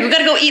go drink. We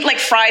gotta go eat like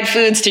fried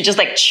foods to just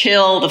like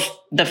chill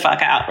the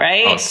fuck out,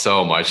 right? Oh,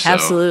 so much so.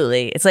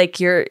 Absolutely. It's like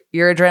your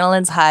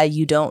adrenaline's high.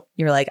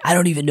 You're like, I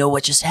don't even know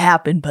what just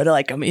happened, but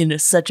like I'm in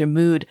such a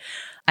mood.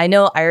 I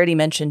know I already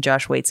mentioned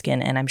Josh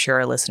Waitzkin, and I'm sure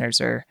our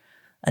listeners are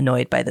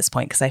annoyed by this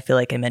point because I feel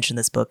like I mention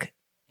this book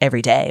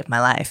every day of my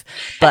life.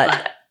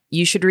 But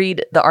you should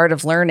read The Art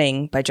of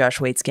Learning by Josh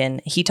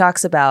Waitzkin. He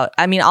talks about,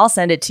 I'll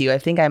send it to you. I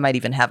think I might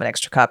even have an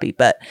extra copy,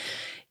 but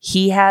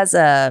he has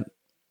a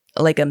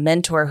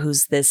mentor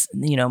who's this,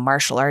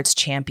 martial arts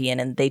champion.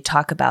 And they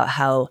talk about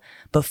how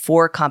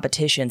before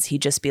competitions,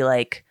 he'd just be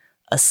like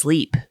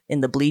asleep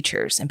in the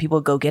bleachers and people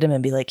would go get him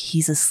and be like,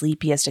 he's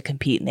asleep. He has to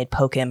compete. And they'd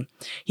poke him.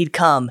 He'd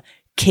come,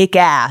 kick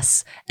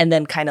ass, and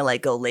then kind of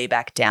like go lay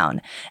back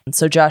down. And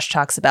so Josh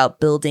talks about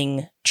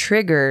building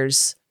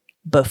triggers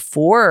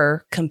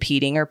before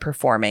competing or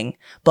performing,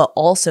 but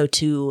also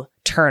to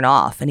turn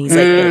off. And he's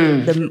like,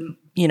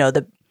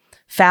 the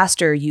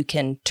faster you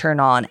can turn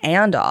on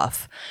and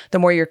off, the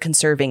more you're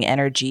conserving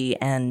energy.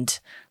 And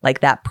like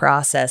that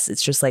process,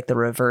 it's just like the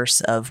reverse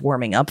of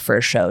warming up for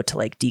a show to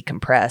like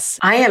decompress.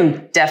 I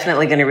am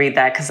definitely going to read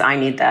that because I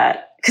need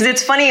that. Because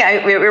it's funny,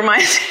 it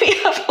reminds me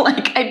of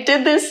like, I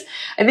did this,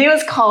 I think it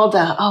was called,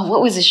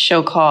 what was this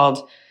show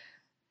called?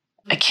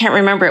 I can't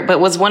remember it, but it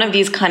was one of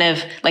these kind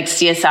of like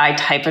CSI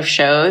type of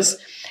shows.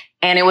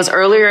 And it was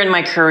earlier in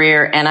my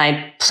career, and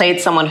I played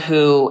someone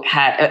who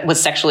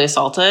was sexually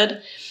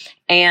assaulted.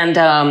 And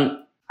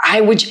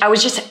I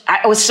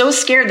was so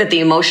scared that the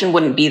emotion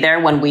wouldn't be there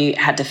when we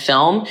had to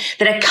film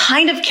that I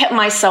kind of kept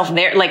myself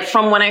there. Like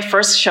from when I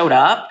first showed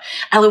up,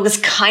 I was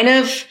kind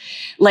of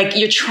like,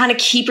 you're trying to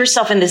keep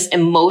yourself in this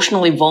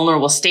emotionally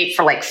vulnerable state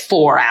for like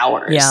 4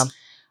 hours. Yeah.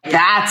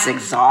 That's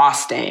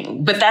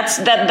exhausting. But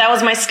that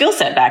was my skill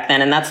set back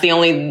then. And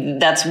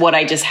that's what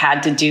I just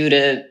had to do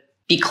to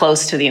be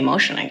close to the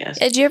emotion, I guess.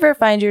 Did you ever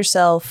find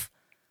yourself,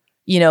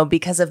 you know,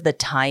 because of the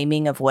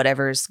timing of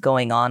whatever's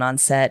going on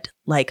set,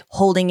 like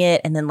holding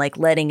it and then like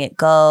letting it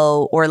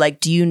go? Or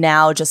like, do you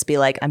now just be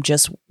like, I'm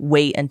just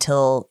wait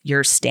until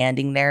you're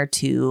standing there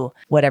to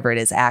whatever it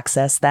is,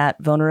 access that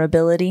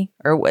vulnerability?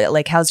 Or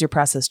like, how's your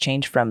process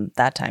changed from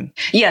that time?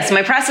 Yes,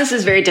 my process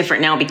is very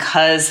different now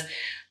because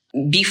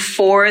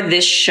before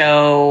this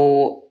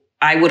show,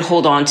 I would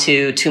hold on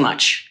to too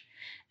much.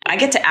 I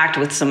get to act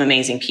with some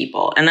amazing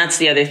people. And that's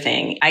the other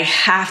thing. I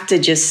have to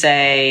just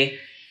say,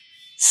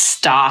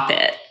 stop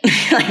it.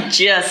 Like,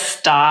 just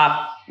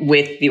stop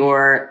with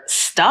your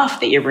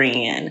stuff that you're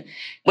bringing in.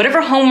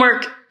 Whatever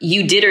homework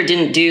you did or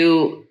didn't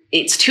do,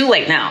 it's too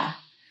late now.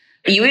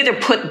 You either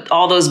put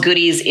all those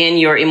goodies in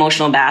your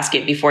emotional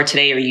basket before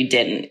today or you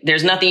didn't.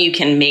 There's nothing you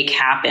can make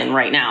happen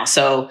right now.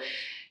 So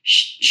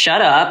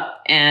shut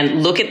up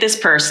and look at this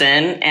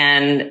person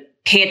and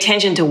pay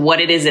attention to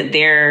what it is that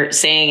they're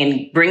saying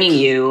and bringing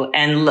you,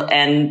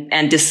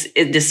 and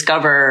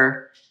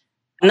discover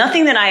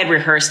nothing that I had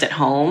rehearsed at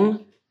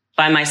home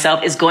by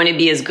myself is going to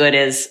be as good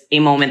as a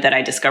moment that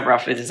I discover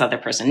off with this other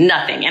person.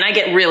 Nothing. And I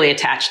get really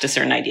attached to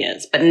certain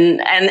ideas, but,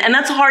 and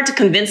that's hard to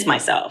convince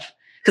myself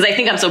because I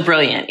think I'm so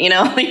brilliant, you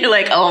know, you're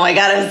like, oh my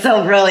God, I'm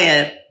so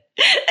brilliant.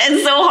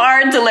 It's so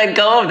hard to let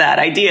go of that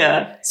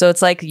idea. So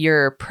it's like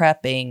you're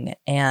prepping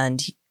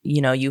and,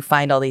 you know, you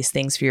find all these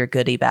things for your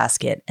goodie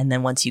basket. And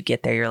then once you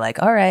get there, you're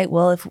like, all right,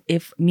 well,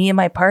 if me and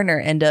my partner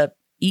end up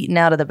eating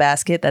out of the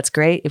basket, that's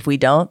great. If we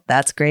don't,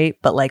 that's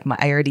great. But like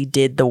I already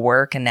did the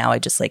work and now I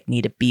just like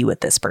need to be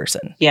with this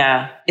person.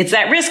 Yeah, it's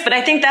that risk. But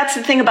I think that's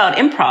the thing about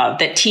improv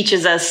that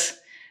teaches us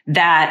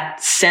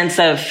that sense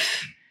of,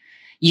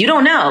 you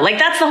don't know. Like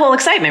that's the whole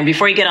excitement.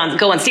 Before you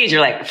go on stage,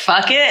 you're like,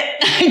 fuck it.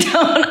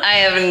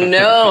 I have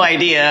no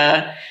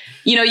idea.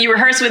 You know, you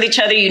rehearse with each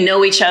other, you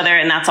know each other,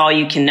 and that's all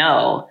you can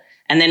know.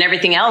 And then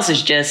everything else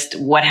is just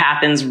what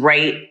happens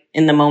right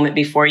in the moment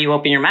before you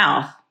open your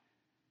mouth.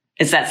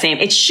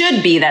 It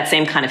should be that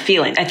same kind of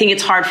feeling. I think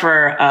it's hard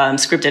for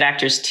scripted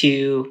actors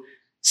to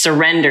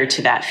surrender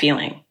to that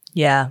feeling.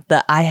 Yeah,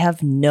 I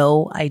have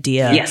no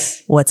idea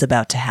what's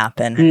about to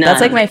happen. None. That's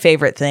like my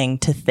favorite thing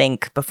to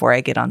think before I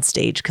get on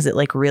stage because it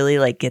like really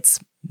like gets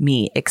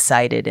me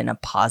excited in a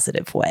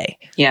positive way.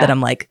 Yeah. That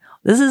I'm like,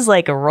 this is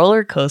like a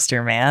roller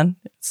coaster, man.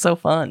 It's so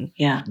fun.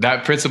 Yeah.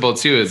 That principle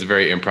too is a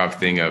very improv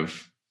thing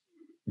of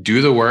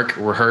do the work,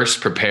 rehearse,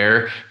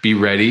 prepare, be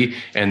ready,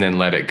 and then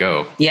let it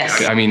go.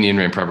 Yes. I mean, in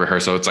improv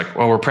rehearsal, it's like,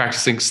 well, we're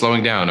practicing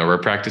slowing down or we're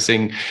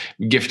practicing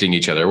gifting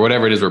each other,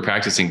 whatever it is we're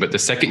practicing. But the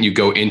second you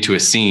go into a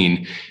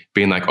scene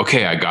being like,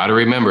 okay, I got to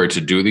remember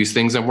to do these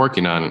things I'm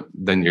working on,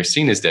 then your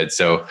scene is dead.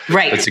 So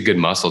That's a good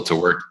muscle to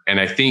work. And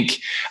I think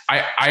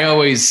I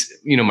always,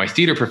 you know, my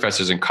theater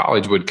professors in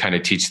college would kind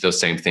of teach those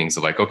same things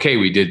of like, okay,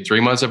 we did 3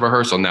 months of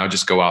rehearsal. Now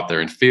just go out there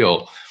and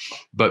feel.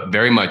 But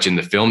very much in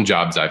the film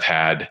jobs I've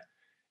had,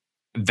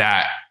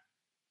 that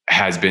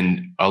has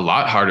been a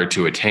lot harder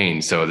to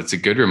attain. So that's a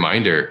good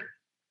reminder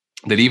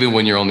that even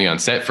when you're only on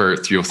set for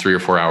 3 or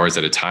 4 hours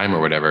at a time or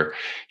whatever,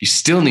 you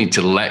still need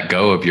to let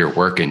go of your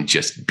work and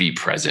just be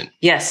present.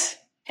 Yes.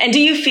 And do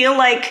you feel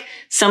like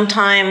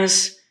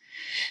sometimes,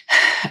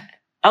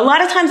 a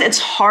lot of times it's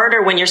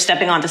harder when you're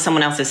stepping onto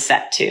someone else's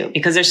set too,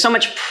 because there's so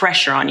much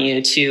pressure on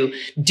you to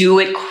do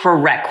it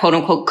quote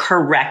unquote,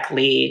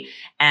 correctly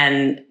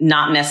and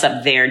not mess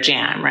up their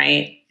jam,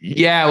 right?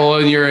 Yeah,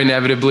 well,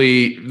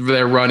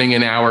 they're running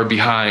an hour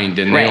behind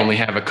and they only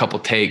have a couple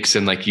takes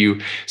and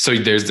so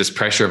there's this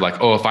pressure of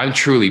like, oh, if I'm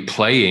truly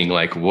playing,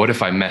 like, what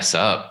if I mess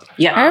up?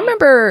 Yeah. I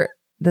remember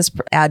this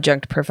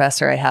adjunct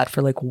professor I had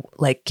for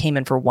like came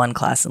in for one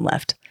class and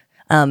left.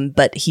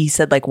 But he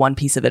said like one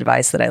piece of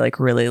advice that I like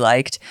really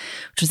liked,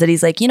 which was that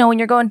he's like, you know, when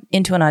you're going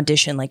into an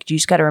audition, like you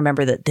just got to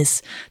remember that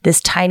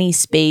this tiny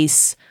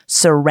space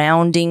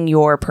surrounding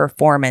your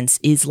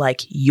performance is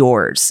like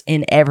yours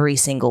in every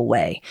single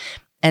way.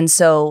 And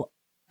so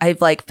I've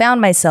like found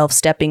myself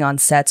stepping on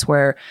sets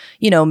where,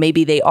 you know,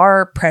 maybe they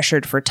are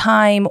pressured for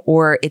time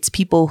or it's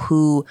people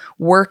who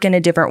work in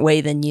a different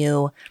way than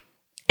you.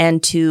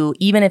 And to,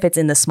 even if it's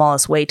in the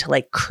smallest way, to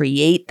like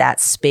create that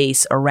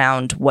space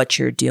around what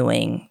you're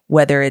doing,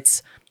 whether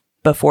it's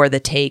before the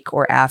take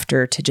or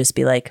after, to just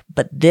be like,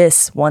 but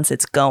this, once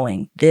it's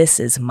going, this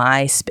is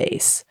my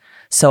space.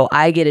 So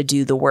I get to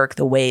do the work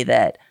the way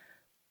that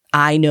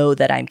I know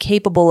that I'm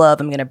capable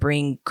of. I'm going to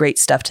bring great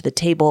stuff to the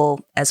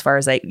table as far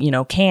as I, you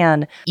know,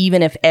 can,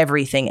 even if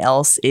everything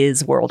else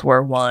is World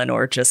War I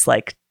or just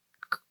like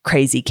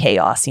crazy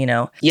chaos, you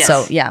know? Yes.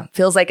 So yeah,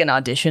 feels like an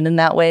audition in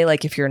that way.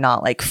 Like if you're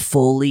not like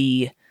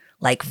fully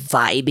like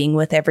vibing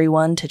with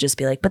everyone to just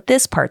be like, but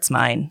this part's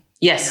mine.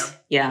 Yes.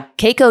 Yeah.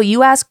 Keiko,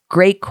 you ask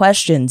great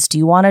questions. Do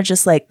you want to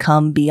just like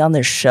come be on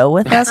the show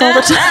with us all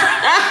the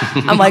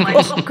time? I'm like,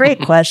 oh,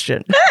 great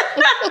question.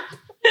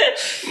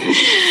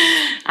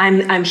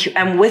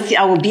 I'm with you.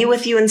 I will be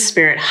with you in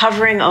spirit,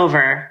 hovering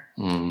over.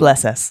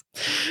 Bless us.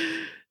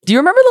 Do you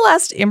remember the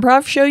last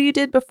improv show you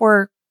did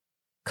before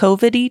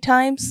COVID-y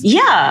times?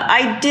 Yeah,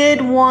 I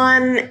did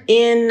one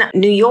in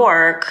New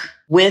York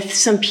with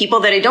some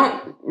people that I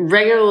don't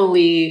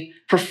regularly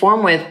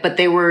perform with, but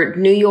they were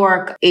New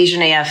York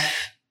Asian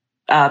AF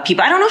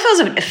people. I don't know if it was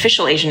an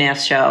official Asian AF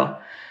show.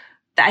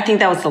 I think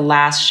that was the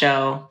last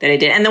show that I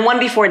did. And the one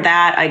before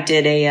that, I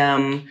did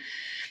a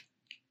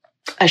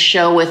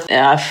show with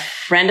a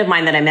friend of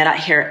mine that I met out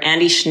here,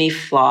 Andy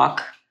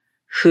Schneeflock,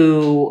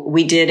 who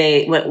we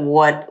did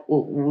what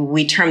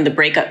we termed the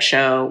breakup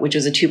show, which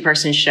was a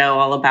 2-person show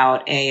all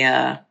about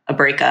a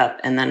breakup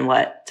and then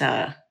what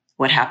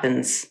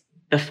happens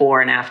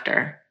before and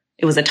after.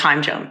 It was a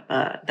time jump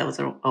that was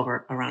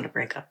around a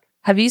breakup.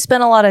 Have you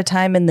spent a lot of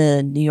time in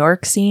the New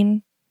York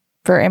scene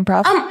for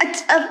improv?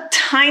 A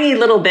tiny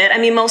little bit. I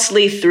mean,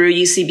 mostly through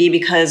UCB,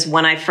 because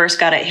when I first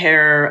got it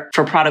here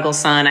for Prodigal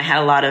Son, I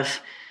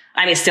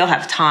still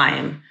have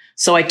time.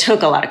 So I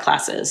took a lot of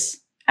classes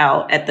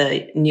out at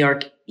the New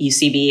York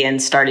UCB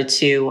and started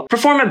to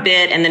perform a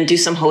bit and then do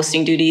some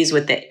hosting duties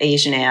with the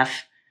Asian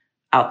AF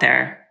out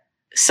there.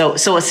 So a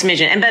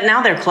smidgen. But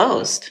now they're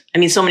closed. I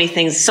mean, so many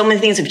things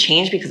have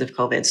changed because of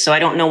COVID. So I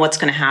don't know what's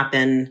going to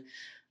happen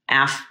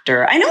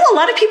after. I know a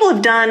lot of people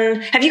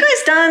have you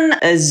guys done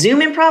a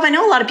Zoom improv? I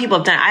know a lot of people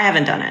have done it. I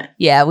haven't done it.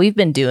 Yeah, we've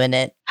been doing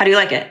it. How do you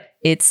like it?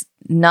 It's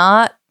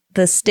not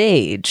the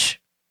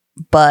stage,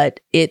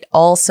 but it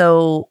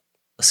also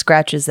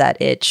scratches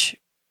that itch.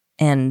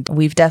 And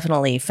we've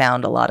definitely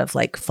found a lot of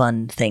like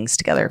fun things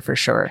together for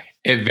sure.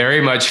 It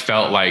very much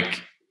felt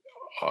like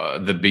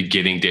the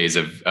beginning days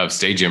of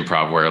stage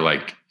improv, where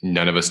like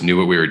none of us knew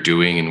what we were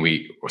doing, and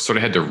we sort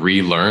of had to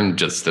relearn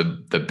just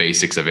the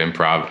basics of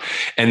improv.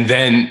 And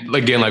then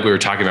again, like we were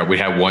talking about, we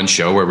had one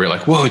show where we were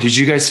like, whoa, did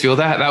you guys feel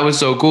that? That was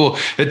so cool.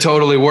 It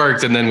totally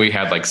worked. And then we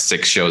had like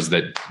 6 shows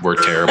that were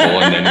terrible.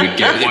 And then we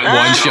get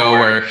one show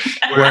where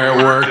it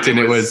worked. And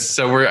it was,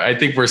 so I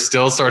think we're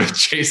still sort of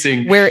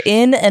chasing. We're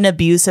in an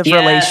abusive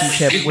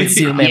relationship with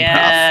Zoom improv.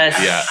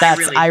 Yes.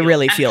 Yeah. I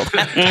really feel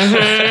that.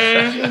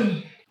 Mm-hmm.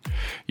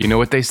 You know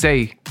what they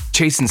say,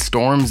 chasing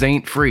storms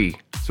ain't free.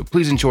 So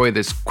please enjoy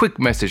this quick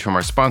message from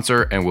our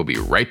sponsor, and we'll be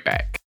right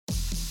back.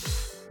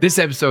 This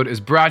episode is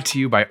brought to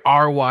you by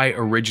RY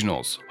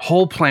Originals,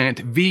 whole plant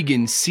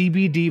vegan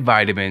CBD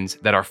vitamins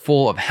that are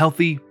full of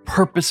healthy,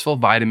 purposeful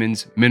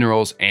vitamins,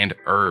 minerals, and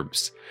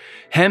herbs.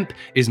 Hemp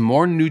is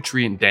more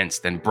nutrient dense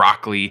than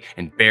broccoli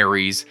and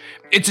berries.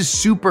 It's a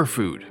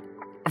superfood.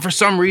 For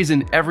some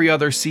reason, every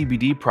other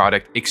CBD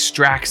product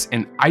extracts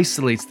and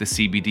isolates the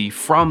CBD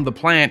from the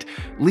plant,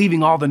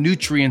 leaving all the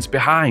nutrients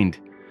behind.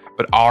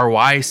 But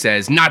RY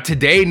says, not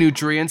today,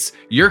 nutrients,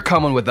 you're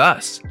coming with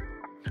us.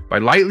 By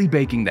lightly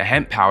baking the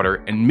hemp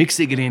powder and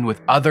mixing it in with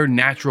other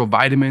natural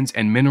vitamins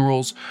and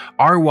minerals,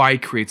 RY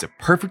creates a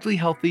perfectly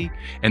healthy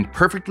and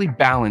perfectly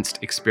balanced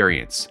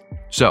experience.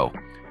 So,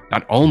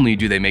 not only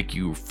do they make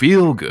you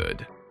feel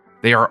good,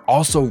 they are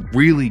also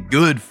really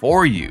good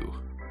for you.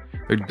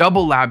 They're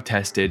double lab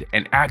tested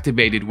and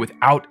activated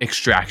without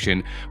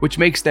extraction, which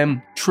makes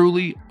them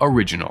truly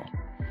original.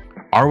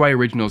 RY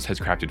Originals has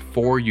crafted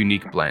 4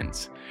 unique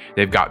blends.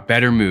 They've got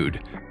Better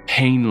Mood,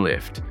 Pain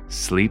Lift,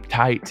 Sleep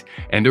Tight,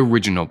 and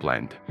Original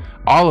Blend,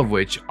 all of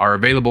which are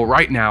available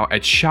right now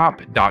at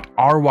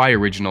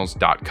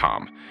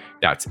shop.ryoriginals.com.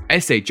 That's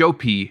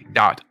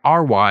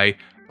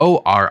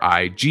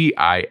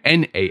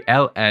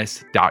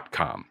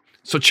shop.ryoriginals.com.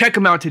 So check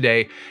them out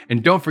today,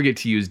 and don't forget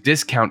to use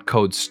discount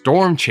code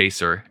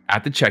STORMCHASER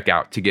at the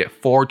checkout to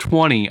get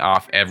 $4.20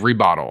 off every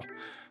bottle.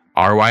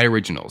 RY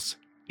Originals.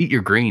 Eat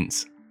your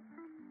greens.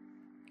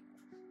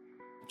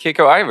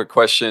 Keiko, I have a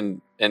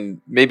question,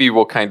 and maybe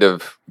we'll kind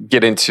of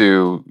get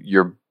into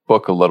your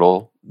book a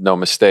little, No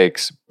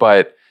Mistakes,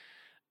 but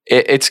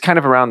it's kind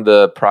of around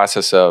the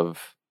process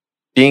of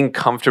being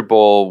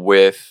comfortable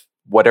with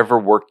whatever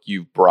work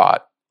you've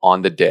brought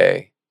on the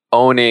day,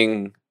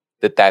 owning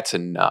that that's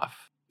enough.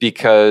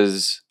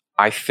 Because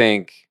I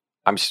think,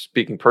 I'm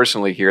speaking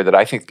personally here, that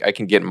I think I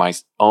can get in my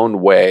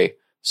own way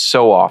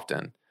so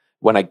often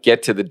when I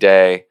get to the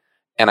day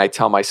and I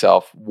tell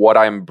myself what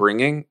I'm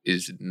bringing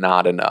is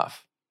not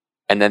enough.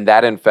 And then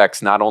that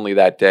infects not only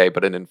that day,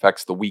 but it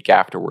infects the week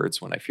afterwards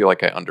when I feel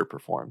like I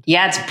underperformed.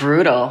 Yeah, it's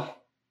brutal.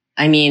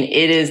 I mean,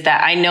 it is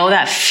that, I know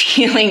that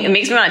feeling. It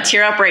makes me want to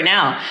tear up right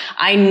now.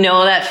 I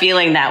know that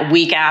feeling that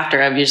week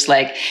after of just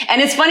like,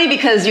 and it's funny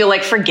because you'll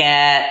like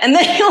forget. And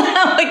then you'll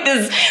have like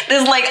this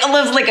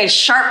like a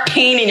sharp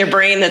pain in your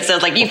brain that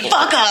says like, you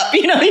fuck up,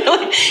 you know, you're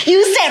like,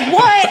 you said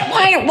what?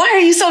 Why are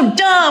you so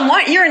dumb?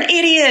 Why? You're an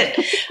idiot.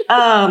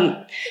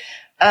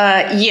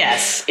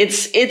 Yes,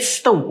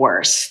 it's the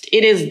worst.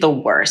 It is the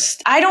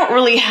worst. I don't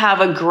really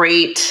have a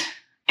great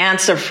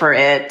answer for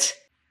it.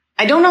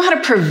 I don't know how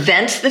to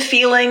prevent the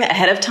feeling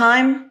ahead of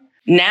time.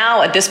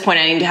 Now at this point,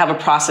 I need to have a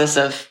process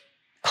of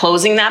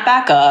closing that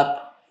back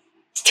up,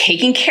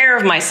 taking care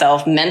of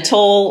myself,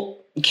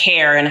 mental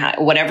care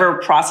and whatever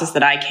process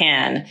that I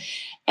can,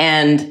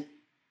 and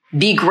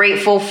be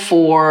grateful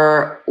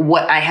for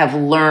what I have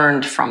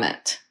learned from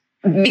it.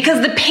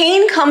 Because the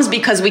pain comes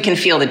because we can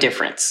feel the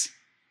difference.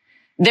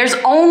 There's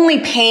only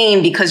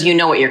pain because you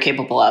know what you're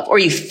capable of, or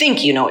you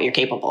think you know what you're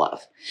capable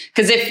of.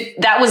 Because if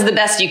that was the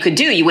best you could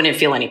do, you wouldn't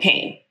feel any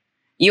pain.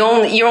 You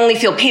only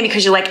feel pain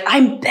because you're like,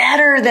 I'm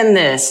better than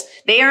this.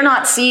 They are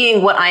not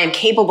seeing what I am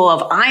capable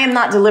of. I am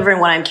not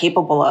delivering what I'm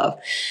capable of.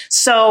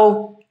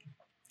 So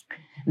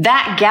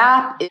that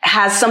gap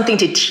has something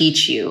to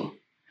teach you.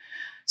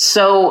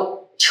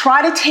 So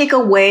try to take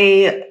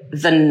away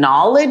the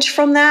knowledge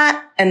from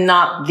that and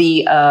not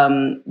the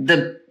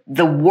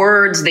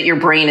words that your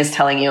brain is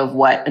telling you of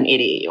what an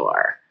idiot you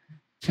are.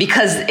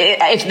 Because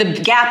if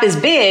the gap is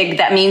big,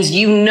 that means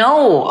you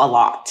know a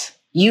lot.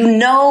 You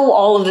know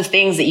all of the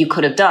things that you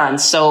could have done.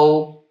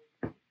 So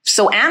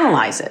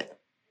analyze it.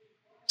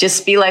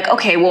 Just be like,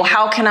 okay, well,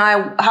 how can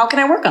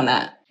I work on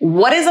that?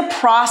 What is a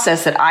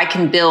process that I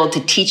can build to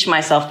teach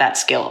myself that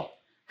skill?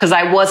 Because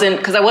I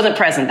wasn't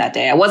present that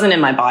day. I wasn't in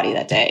my body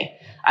that day.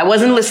 I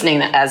wasn't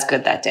listening as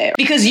good that day.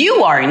 Because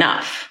you are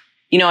enough.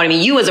 You know what I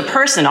mean? You as a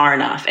person are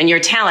enough, and your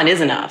talent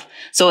is enough.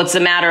 So it's a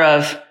matter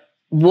of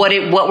what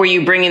were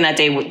you bringing that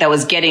day that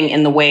was getting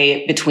in the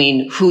way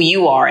between who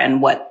you are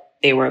and what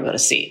they were able to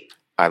see.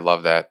 I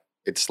love that.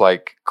 It's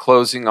like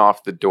closing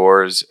off the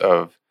doors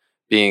of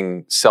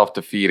being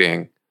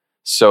self-defeating,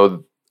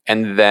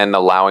 and then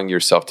allowing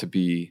yourself to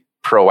be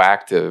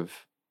proactive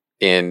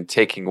in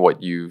taking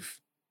what you've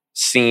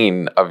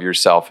seen of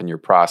yourself and your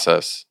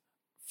process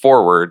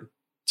forward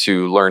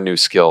to learn new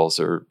skills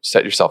or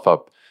set yourself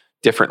up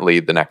differently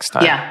the next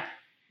time. Yeah.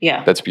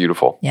 Yeah. That's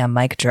beautiful. Yeah,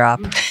 mic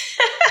drop.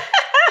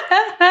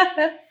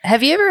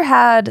 Have you ever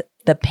had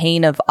the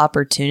pain of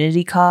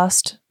opportunity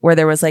cost where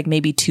there was like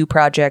maybe 2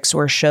 projects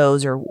or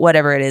shows or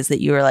whatever it is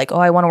that you were like, oh,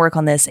 I want to work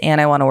on this and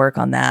I want to work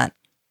on that.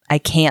 I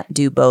can't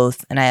do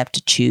both and I have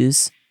to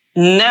choose?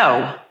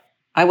 No,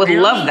 I would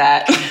love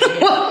that.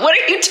 What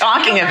are you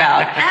talking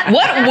about?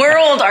 What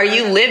world are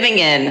you living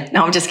in?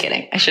 No, I'm just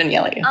kidding. I shouldn't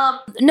yell at you.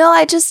 No,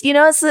 I just,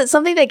 it's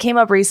something that came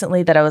up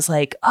recently that I was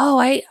like, oh,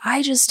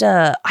 I just,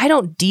 I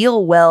don't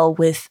deal well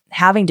with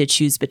having to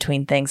choose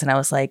between things. And I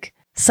was like,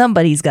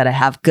 somebody's got to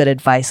have good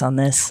advice on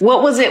this.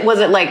 What was it? Was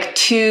it like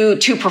two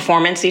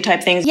performance-y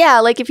type things? Yeah,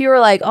 like if you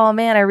were like, oh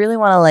man, I really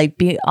want to like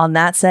be on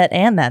that set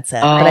and that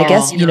set. But I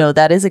guess,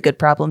 that is a good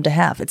problem to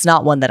have. It's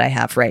not one that I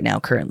have right now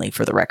currently,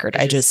 for the record.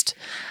 I just,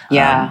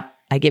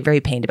 I get very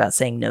pained about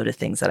saying no to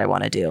things that I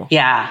want to do.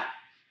 Yeah.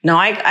 No,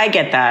 I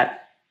get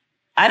that.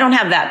 I don't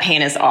have that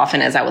pain as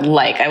often as I would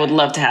like. I would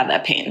love to have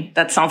that pain.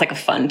 That sounds like a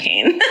fun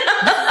pain.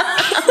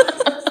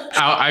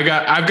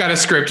 I've got a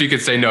script you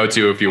could say no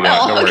to if you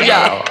want. Don't worry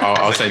about it.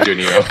 I'll send you an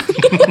email.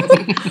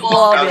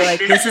 Well, I'll be like,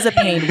 this is a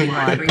pain we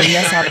want. Bring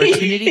us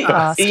opportunity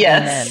cost.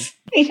 Yes.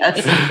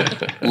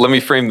 Let me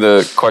frame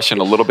the question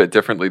a little bit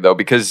differently, though,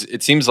 because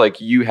it seems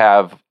like you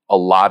have a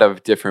lot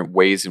of different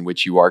ways in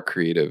which you are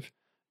creative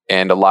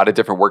and a lot of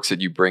different works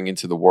that you bring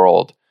into the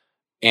world.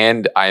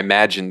 And I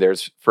imagine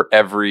there's, for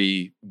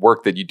every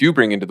work that you do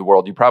bring into the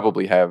world, you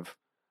probably have,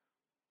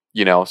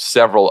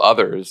 several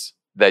others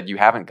that you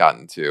haven't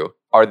gotten to.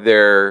 Are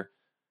there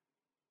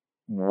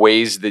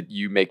ways that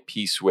you make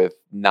peace with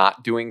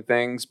not doing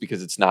things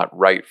because it's not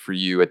right for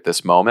you at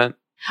this moment?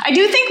 I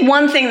do think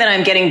one thing that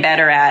I'm getting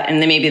better at,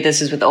 and then maybe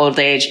this is with old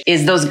age,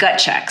 is those gut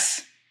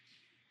checks.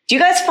 Do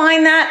you guys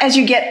find that as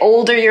you get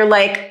older, you're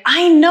like,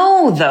 I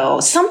know though,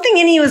 something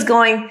in you is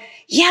going,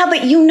 yeah,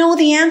 but you know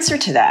the answer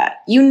to that.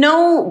 You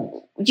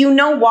know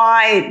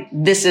why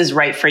this is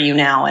right for you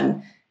now.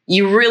 And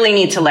you really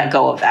need to let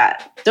go of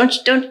that. Don't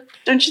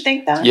you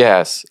think that?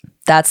 Yes.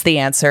 That's the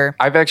answer.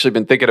 I've actually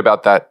been thinking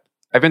about that.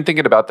 I've been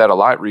thinking about that a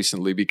lot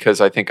recently because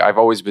I think I've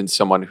always been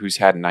someone who's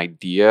had an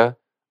idea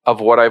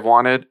of what I've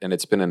wanted, and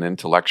it's been an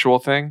intellectual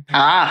thing.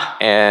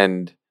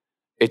 And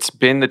it's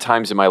been the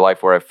times in my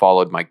life where I've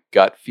followed my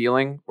gut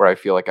feeling, where I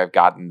feel like I've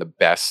gotten the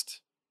best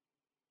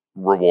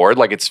reward.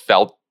 Like it's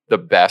felt the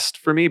best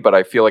for me, but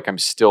I feel like I'm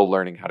still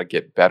learning how to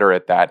get better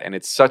at that. And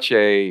it's such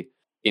a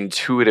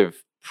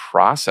intuitive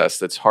process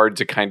that's hard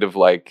to kind of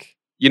like,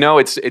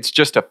 it's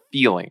just a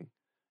feeling.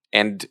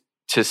 And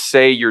to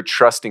say you're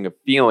trusting a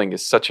feeling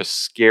is such a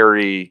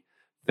scary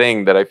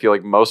thing that I feel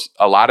like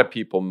a lot of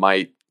people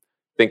might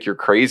think you're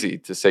crazy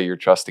to say you're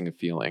trusting a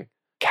feeling.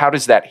 How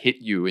does that hit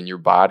you in your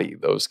body,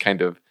 those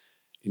kind of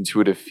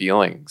intuitive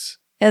feelings?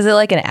 Is it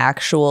like an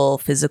actual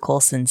physical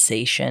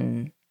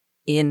sensation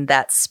in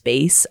that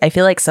space? I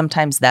feel like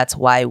sometimes that's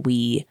why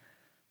we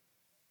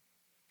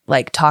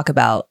like talk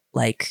about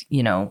like,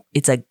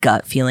 it's a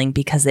gut feeling,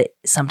 because it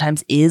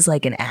sometimes is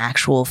like an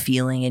actual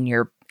feeling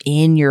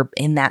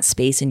in that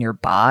space in your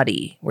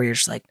body where you're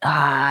just like,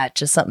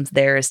 just something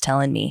there is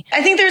telling me.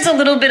 I think there's a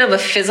little bit of a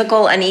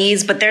physical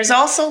unease, but there's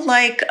also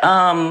like,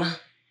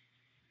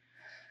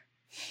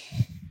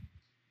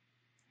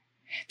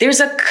 there's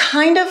a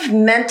kind of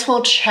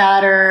mental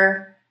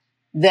chatter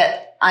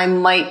that I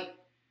might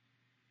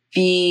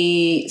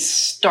be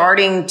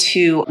starting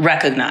to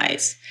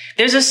recognize.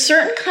 There's a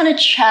certain kind of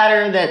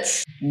chatter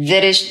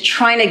that is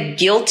trying to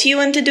guilt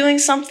you into doing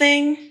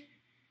something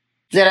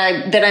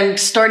that I'm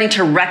starting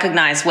to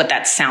recognize what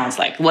that sounds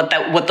like, what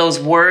those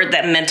words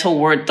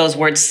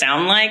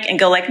sound like, and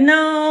go like,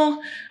 no,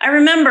 I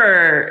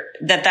remember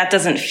that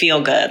doesn't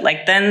feel good.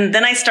 Like then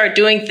I start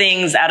doing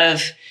things out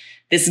of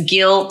this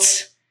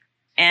guilt,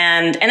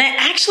 and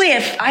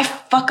I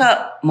fuck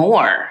up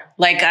more.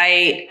 Like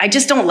I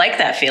just don't like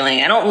that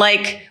feeling. I don't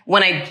like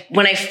when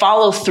I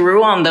follow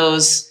through on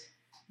those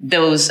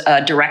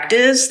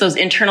directives, those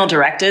internal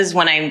directives,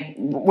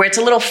 where it's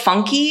a little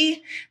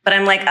funky, but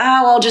I'm like,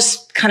 I'll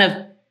just kind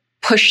of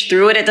push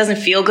through it. It doesn't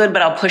feel good,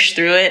 but I'll push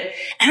through it.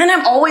 And then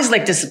I'm always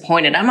like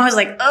disappointed. I'm always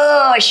like,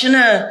 I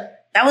shouldn't have,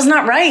 that was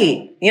not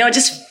right.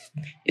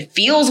 It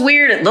feels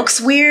weird. It looks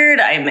weird.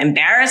 I'm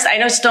embarrassed.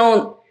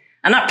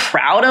 I'm not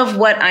proud of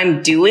what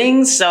I'm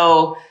doing.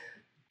 So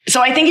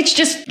I think it's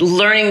just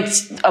learning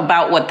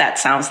about what that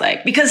sounds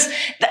like, because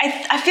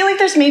I feel like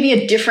there's maybe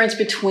a difference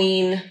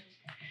between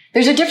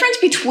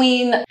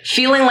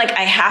feeling like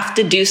I have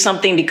to do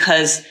something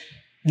because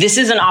this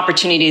is an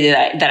opportunity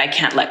that I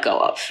can't let go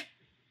of.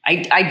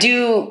 I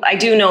do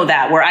know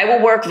that, where I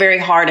will work very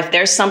hard if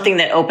there's something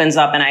that opens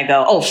up and I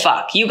go, oh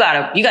fuck, you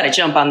gotta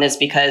jump on this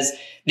because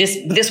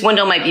this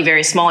window might be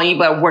very small and you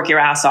gotta work your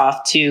ass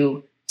off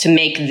to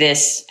make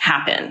this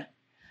happen.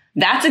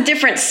 That's a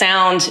different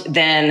sound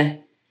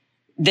than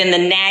the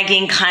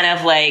nagging kind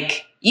of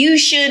like, you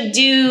should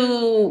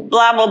do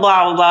blah, blah,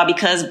 blah, blah, blah,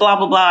 because blah,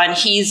 blah, blah, and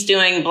he's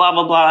doing blah,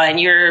 blah, blah, and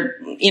you're,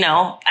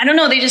 I don't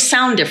know, they just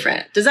sound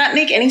different. Does that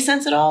make any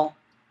sense at all?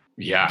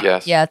 Yeah.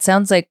 Yes. Yeah, it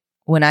sounds like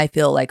when I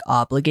feel like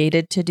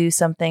obligated to do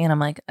something and I'm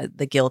like,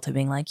 the guilt of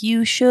being like,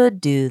 you should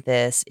do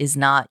this is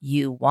not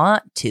you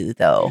want to,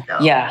 though.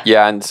 Yeah.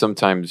 Yeah. And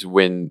sometimes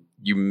when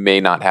you may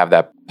not have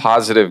that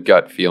positive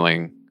gut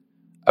feeling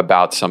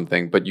about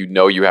something, but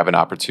you have an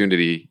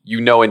opportunity,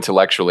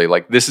 intellectually,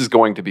 like this is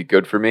going to be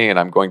good for me and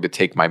I'm going to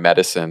take my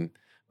medicine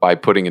by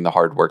putting in the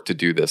hard work to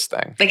do this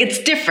thing. Like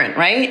it's different,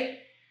 right?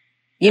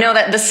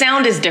 That the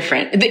sound is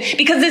different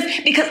because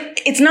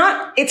it's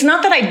not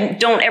that I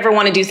don't ever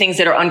want to do things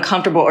that are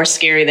uncomfortable or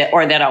scary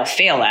or that I'll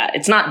fail at.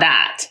 It's not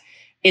that.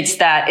 It's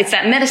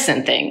that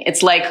medicine thing.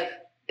 It's like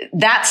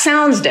that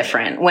sounds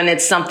different when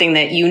it's something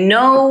that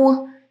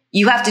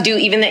you have to do,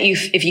 even that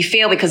if you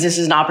fail because this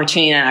is an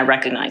opportunity and I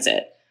recognize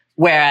it.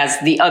 Whereas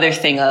the other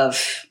thing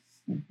of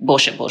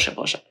bullshit.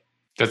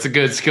 That's a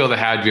good skill to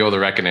have, to be able to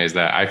recognize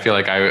that. I feel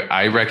like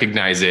I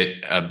recognize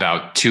it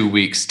about 2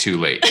 weeks too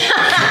late.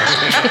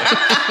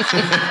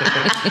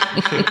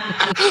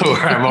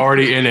 Where I'm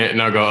already in it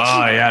and I'll go,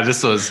 oh yeah,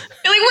 this was...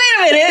 You're like, wait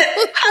a minute,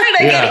 how did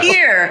I get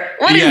here?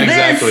 What is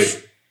exactly.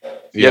 this?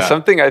 Yeah,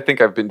 something I think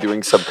I've been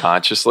doing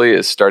subconsciously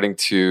is starting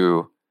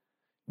to,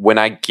 when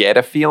I get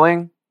a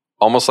feeling,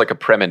 almost like a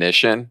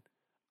premonition,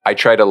 I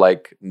try to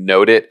like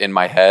note it in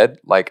my head.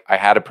 Like I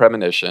had a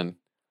premonition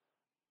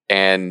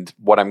and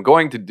what I'm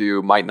going to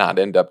do might not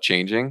end up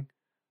changing,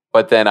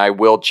 but then I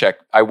will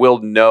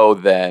know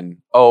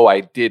then,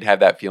 I did have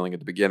that feeling at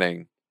the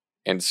beginning.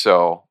 And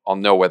so I'll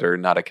know whether or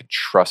not I can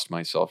trust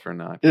myself or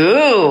not.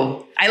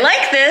 Ooh, I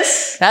like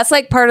this. That's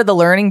like part of the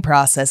learning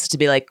process, to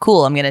be like,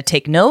 cool, I'm going to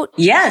take note.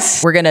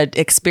 Yes. We're going to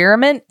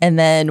experiment and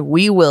then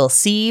we will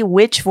see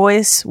which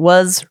voice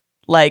was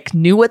like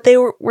knew what they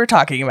were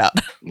talking about.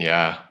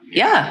 Yeah.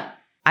 Yeah.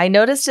 I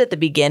noticed at the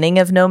beginning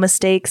of No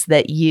Mistakes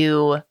that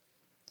you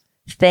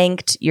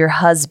thanked your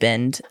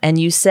husband and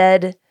you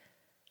said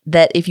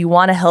that if you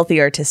want a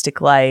healthy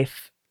artistic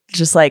life,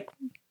 just like,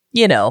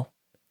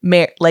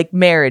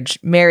 marriage,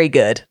 marry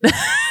good,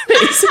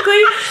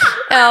 basically.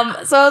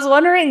 So I was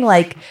wondering,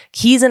 like,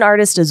 he's an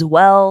artist as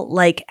well.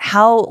 Like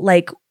how,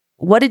 like,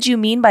 what did you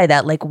mean by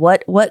that? Like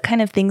what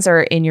kind of things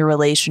are in your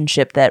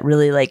relationship that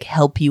really like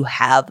help you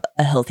have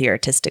a healthy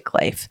artistic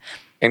life?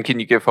 And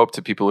can you give hope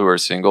to people who are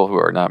single, who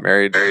are not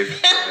married?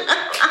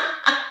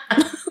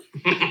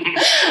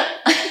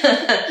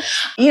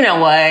 You know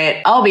what?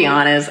 I'll be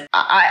honest.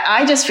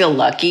 I just feel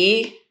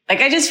lucky.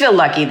 Like, I just feel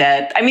lucky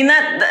that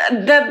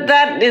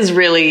is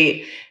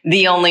really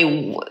the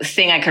only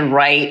thing I could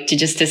write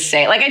to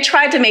say. Like, I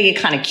tried to make it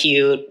kind of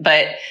cute,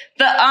 but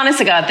the honest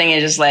to God thing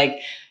is just like,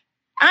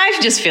 I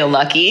just feel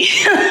lucky.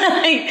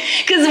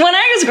 Because when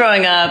I was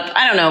growing up,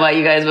 I don't know about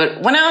you guys,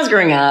 but when I was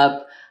growing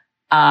up,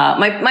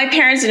 my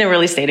parents didn't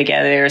really stay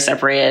together. They were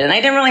separated. And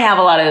I didn't really have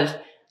a lot of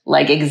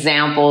like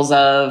examples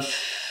of,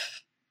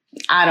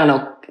 I don't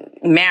know,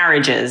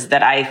 marriages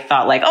that I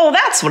thought like, oh,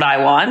 that's what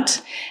I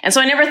want. And so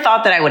I never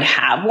thought that I would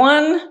have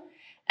one.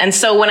 And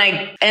so when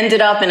I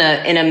ended up in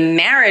a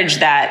marriage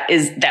that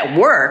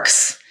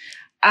works,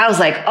 I was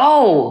like,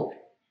 oh,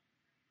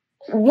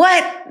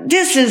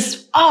 this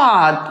is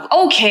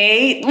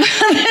okay.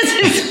 This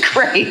is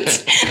great.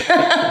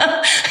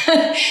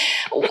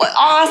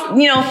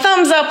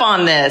 Thumbs up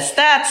on this.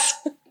 That's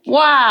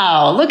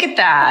wow. Look at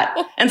that.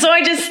 And so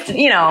I just,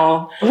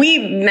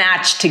 we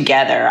match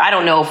together. I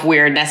don't know if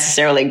we're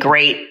necessarily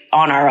great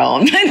on our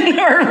own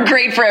or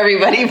great for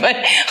everybody, but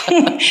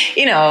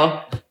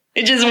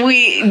It just,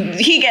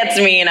 he gets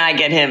me and I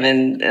get him.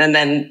 And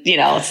then,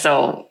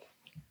 so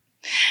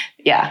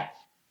yeah.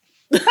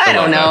 I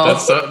don't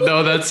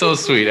know. That's so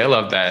sweet. I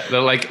love that.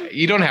 Like,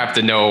 you don't have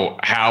to know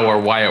how or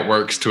why it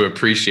works to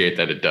appreciate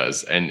that it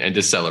does and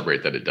to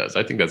celebrate that it does.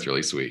 I think that's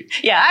really sweet.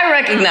 Yeah, I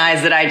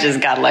recognize that I just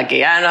got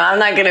lucky. I know I'm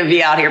not going to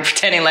be out here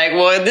pretending like,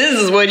 well,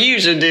 this is what you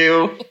should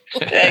do.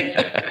 Like,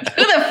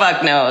 who the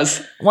fuck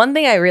knows? One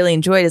thing I really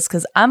enjoyed is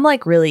because I'm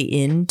like really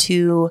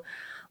into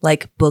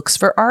like books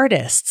for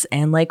artists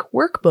and like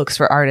workbooks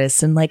for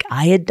artists. And like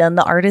I had done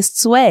The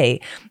Artist's Way.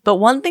 But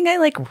one thing I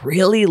like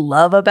really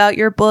love about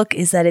your book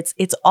is that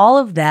it's all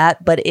of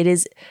that, but it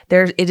is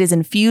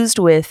infused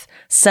with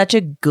such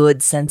a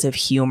good sense of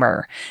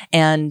humor.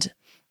 And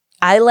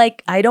I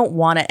don't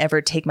want to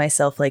ever take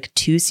myself like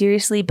too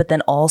seriously, but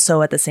then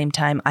also at the same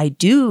time, I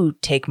do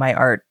take my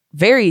art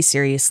very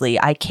seriously.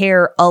 I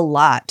care a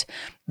lot.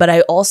 But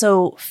I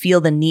also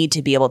feel the need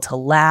to be able to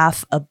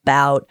laugh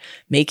about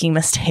making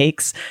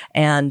mistakes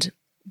and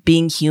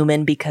being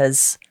human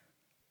because,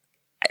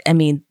 I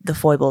mean, the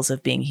foibles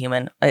of being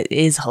human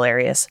is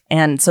hilarious.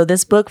 And so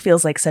this book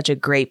feels like such a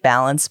great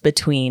balance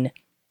between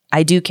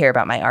I do care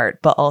about my art,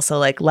 but also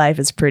like life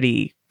is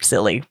pretty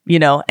silly,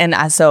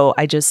 And so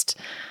I just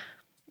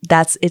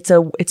it's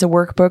a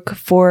workbook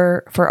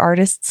for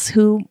artists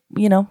who,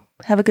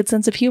 have a good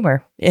sense of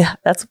humor. Yeah,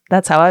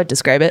 that's how I would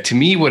describe it. To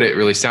me, what it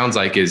really sounds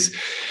like is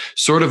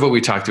sort of what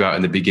we talked about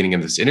in the beginning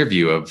of this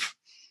interview of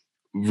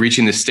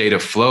reaching the state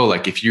of flow.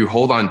 Like if you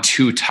hold on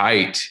too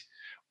tight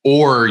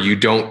or you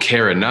don't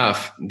care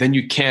enough, then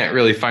you can't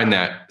really find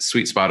that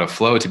sweet spot of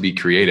flow to be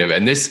creative.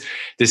 And this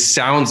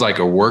sounds like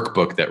a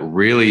workbook that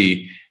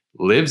really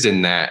lives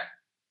in that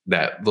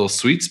little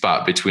sweet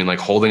spot between like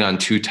holding on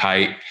too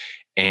tight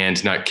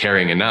and not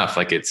caring enough.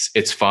 Like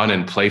it's fun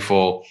and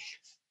playful.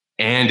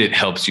 And it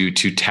helps you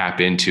to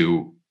tap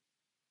into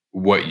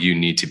what you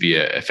need to be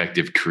an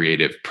effective,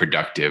 creative,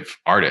 productive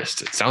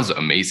artist. It sounds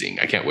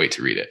amazing. I can't wait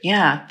to read it.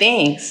 Yeah,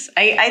 thanks.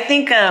 I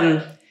think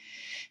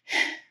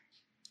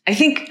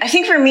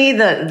for me,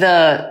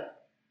 the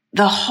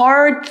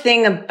hard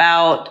thing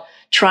about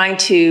trying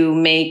to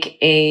make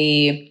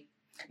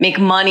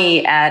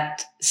money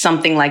at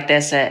something like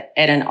this at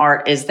an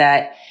art is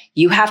that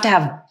you have to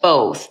have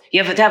both.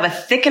 You have to have a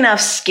thick enough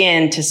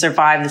skin to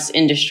survive this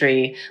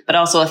industry, but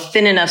also a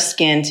thin enough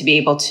skin to be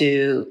able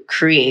to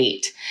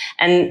create.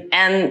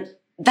 And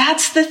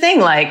that's the thing,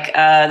 like,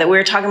 that we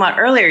were talking about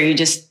earlier. You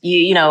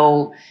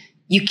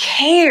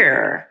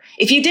care.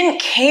 If you didn't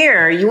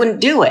care, you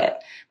wouldn't do it.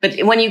 But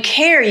when you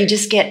care, you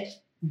just get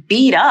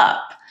beat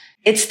up.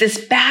 It's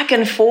this back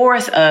and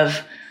forth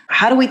of,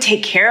 how do we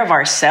take care of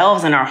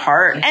ourselves and our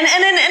heart? And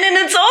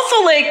it's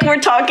also like we're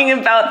talking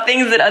about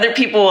things that other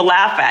people will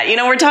laugh at.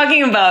 We're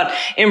talking about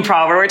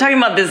improv, or we're talking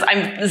about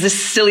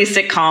this silly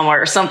sitcom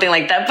or something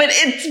like that. But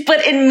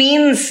it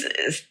means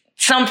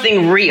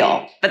something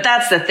real. But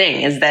that's the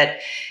thing, is that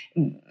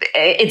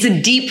it's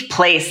a deep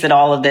place that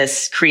all of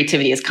this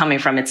creativity is coming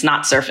from. It's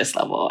not surface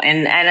level.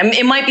 And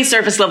it might be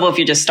surface level if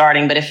you're just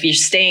starting, but if you're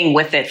staying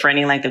with it for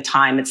any length of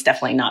time, it's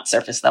definitely not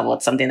surface level.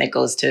 It's something that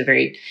goes to a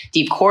very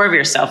deep core of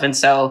yourself. And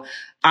so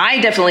I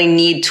definitely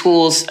need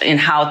tools in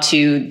how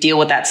to deal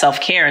with that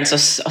self-care. And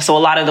so a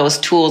lot of those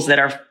tools that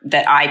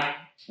I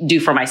do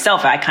for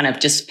myself, I kind of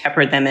just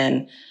peppered them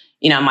in,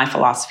 my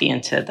philosophy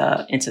into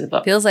the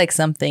book. Feels like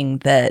something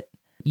that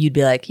you'd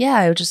be like,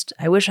 yeah,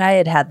 I wish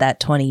I had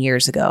that 20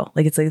 years ago.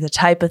 Like, it's like the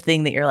type of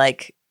thing that you're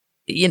like,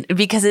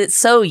 because it's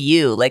so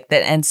you like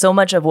that. And so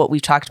much of what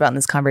we've talked about in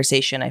this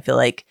conversation, I feel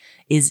like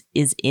is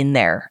in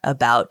there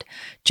about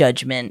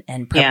judgment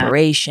and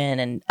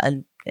preparation.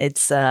 And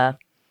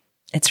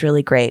it's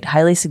really great.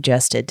 Highly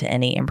suggested to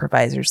any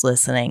improvisers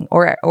listening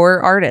or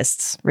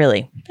artists,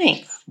 really.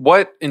 Thanks.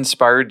 What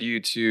inspired you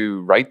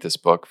to write this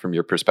book from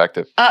your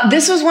perspective?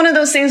 This was one of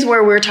those things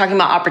where we were talking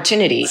about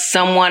opportunity.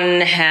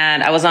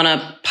 I was on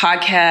a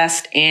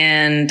podcast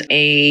and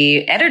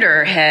a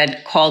editor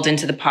had called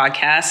into the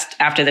podcast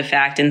after the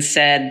fact and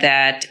said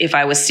that if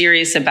I was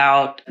serious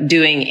about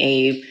doing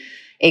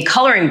a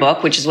coloring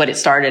book, which is what it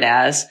started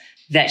as,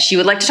 that she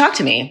would like to talk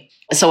to me.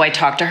 So I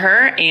talked to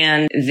her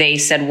and they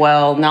said,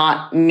 well,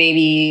 not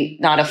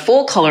a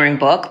full coloring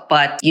book,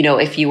 but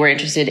if you were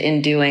interested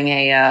in doing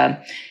a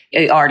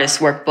artist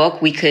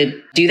workbook, we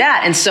could do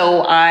that. And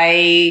so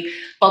I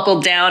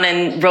buckled down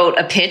and wrote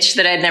a pitch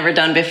that I'd never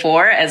done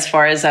before as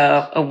far as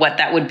what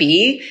that would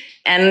be.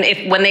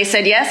 And when they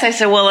said yes, I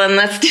said, well, then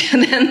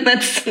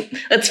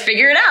let's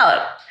figure it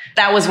out.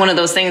 That was one of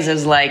those things,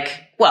 is like,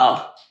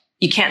 well,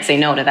 you can't say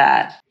no to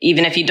that.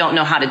 Even if you don't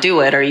know how to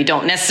do it or you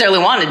don't necessarily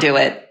want to do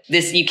it,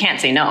 you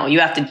can't say no. You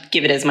have to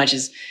give it as much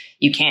as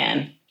you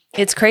can.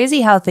 It's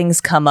crazy how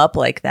things come up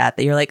like that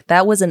you're like,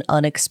 that was an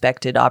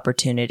unexpected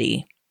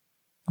opportunity.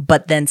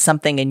 But then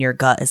something in your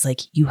gut is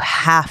like, you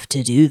have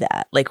to do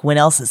that. Like, when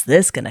else is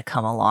this going to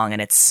come along?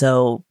 And it's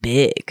so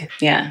big.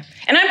 Yeah.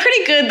 And I'm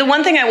pretty good. The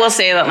one thing I will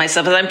say about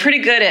myself is I'm pretty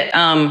good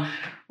at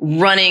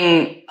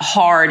running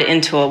hard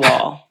into a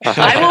wall.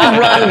 I will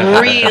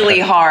run really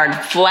hard,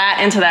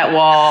 flat into that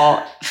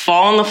wall,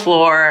 fall on the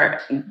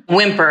floor,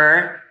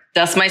 whimper,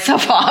 dust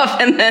myself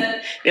off and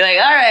then be like,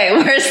 all right,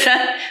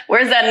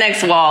 where's that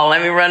next wall?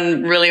 Let me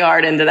run really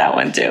hard into that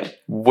one too.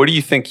 What do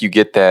you think you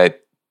get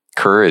that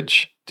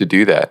courage to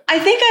do that? I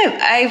think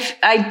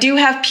I do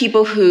have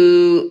people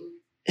who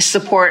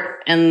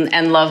support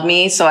and love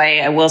me. So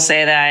I will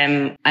say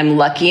that I'm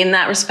lucky in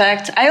that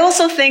respect. I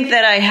also think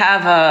that I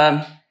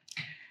have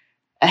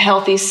a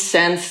healthy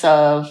sense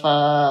of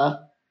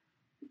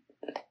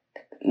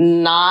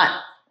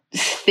not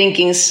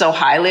thinking so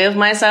highly of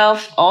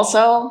myself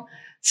also,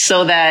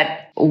 so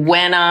that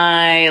when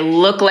I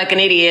look like an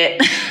idiot,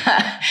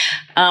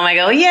 I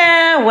go,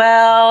 yeah,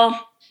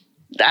 well,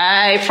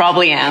 I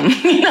probably am.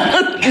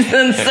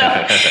 And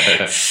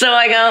so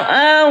I go,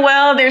 oh,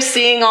 well, they're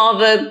seeing all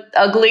the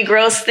ugly,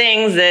 gross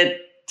things that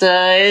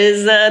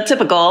is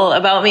typical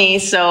about me.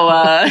 So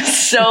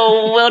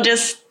we'll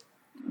just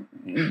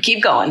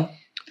keep going.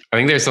 I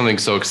think there's something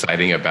so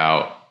exciting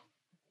about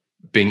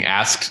being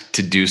asked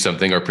to do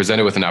something or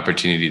presented with an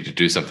opportunity to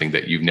do something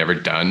that you've never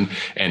done.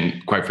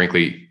 And quite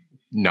frankly,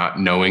 not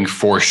knowing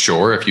for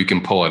sure if you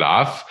can pull it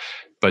off,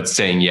 but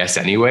saying yes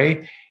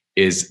anyway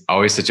is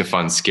always such a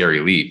fun, scary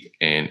leap.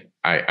 And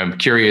I'm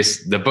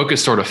curious, the book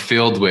is sort of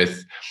filled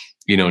with,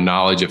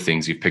 knowledge of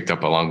things you've picked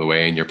up along the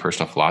way and your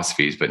personal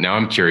philosophies. But now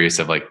I'm curious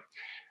of like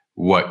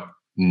what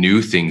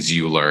new things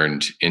you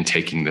learned in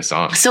taking this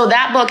on. So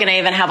that book, and I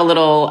even have a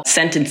little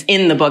sentence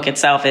in the book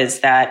itself,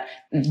 is that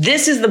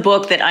this is the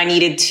book that I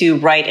needed to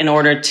write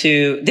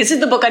this is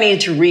the book I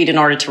needed to read in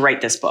order to write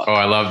this book. Oh,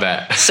 I love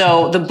that.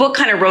 So the book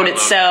kind of wrote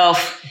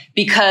itself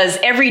because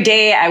every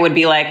day I would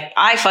be like,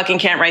 I fucking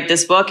can't write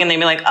this book. And they'd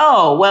be like,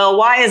 oh, well,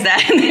 why is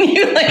that? And then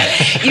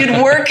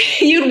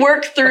you'd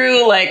work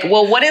through like,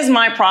 well, what is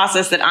my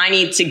process that I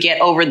need to get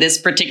over this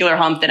particular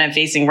hump that I'm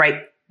facing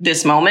right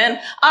this moment?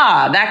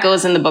 That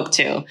goes in the book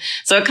too.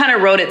 So it kind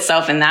of wrote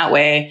itself in that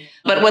way.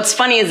 But what's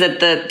funny is that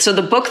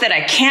the book that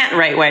I can't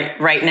write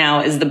right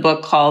now is the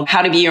book called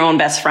How to Be Your Own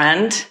Best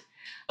Friend,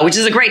 which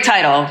is a great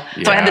title.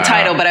 Yeah. So I have the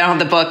title, but I don't have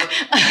the book.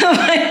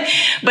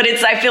 but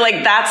I feel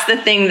like that's the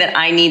thing that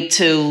I need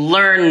to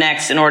learn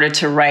next in order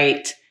to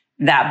write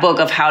that book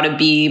of how to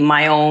be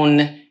my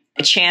own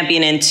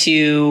champion and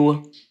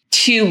to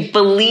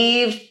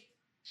believe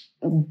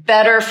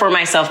better for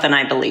myself than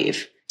I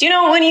believe. Do you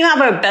know when you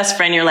have a best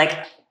friend, you're like,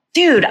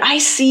 dude, I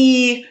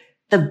see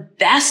the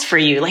best for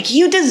you. Like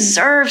you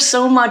deserve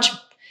so much.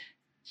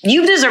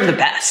 You deserve the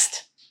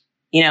best,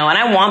 and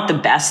I want the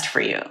best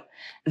for you.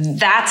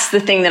 That's the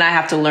thing that I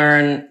have to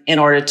learn in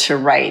order to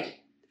write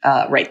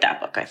that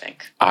book, I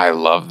think. I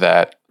love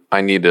that.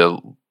 I need to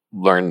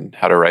learn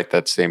how to write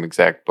that same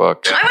exact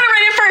book. I'm going to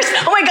write it first.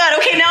 Oh my God.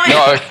 Okay. Now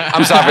No,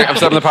 I'm stopping. I'm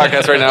stopping the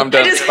podcast right now. I'm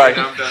done.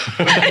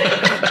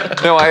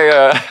 No,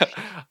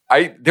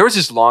 there was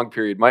this long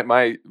period.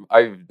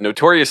 I've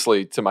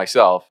notoriously to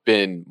myself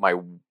been my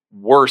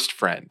worst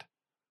friend,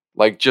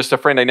 like just a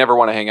friend I never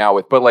want to hang out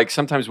with. But like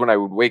sometimes when I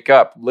would wake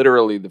up,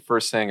 literally the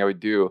first thing I would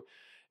do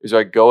is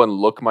I'd go and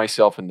look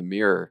myself in the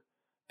mirror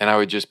and I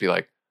would just be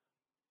like,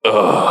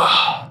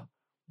 ugh,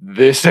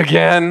 this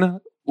again?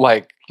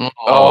 Like,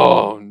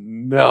 oh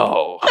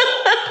no.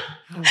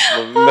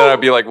 And then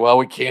I'd be like, well,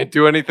 we can't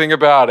do anything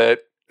about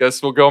it.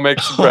 Guess we'll go make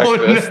some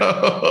breakfast.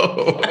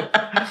 No.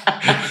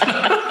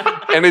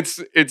 And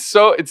it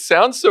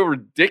sounds so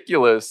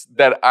ridiculous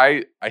that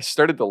I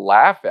started to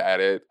laugh at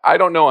it. I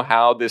don't know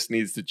how this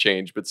needs to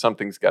change, but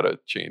something's got to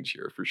change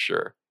here for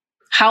sure.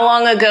 How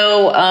long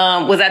ago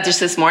was that? Just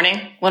this morning?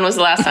 When was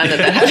the last time that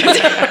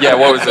happened? Yeah,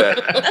 what was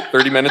that?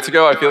 30 minutes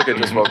ago? I feel like I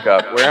just woke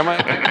up. Where am I?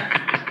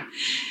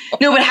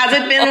 No, but has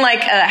it been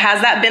like,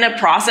 has that been a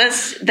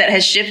process that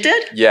has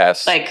shifted?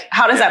 Yes. Like,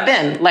 how has that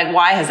been? Like,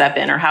 why has that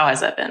been or how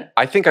has that been?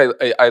 I think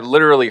I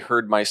literally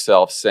heard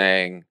myself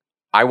saying,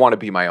 I want to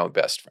be my own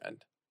best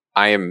friend.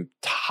 I am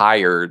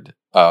tired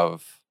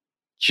of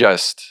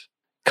just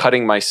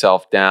cutting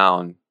myself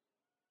down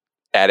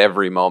at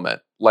every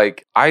moment.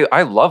 Like,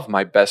 I love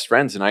my best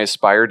friends and I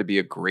aspire to be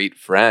a great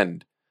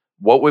friend.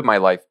 What would my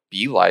life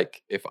be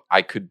like if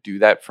I could do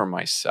that for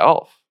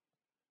myself?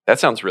 That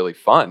sounds really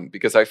fun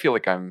because I feel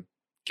like can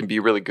be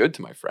really good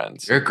to my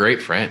friends. You're a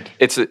great friend.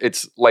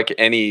 It's like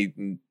any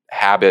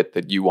habit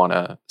that you want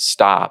to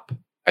stop.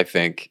 I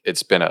think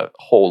it's been a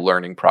whole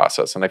learning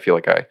process, and I feel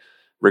like I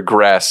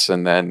regress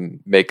and then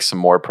make some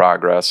more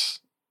progress.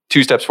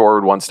 2 steps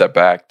forward, 1 step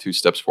back, 2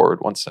 steps forward,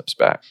 1 step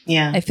back.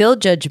 Yeah. I feel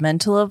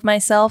judgmental of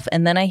myself.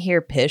 And then I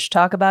hear Pish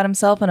talk about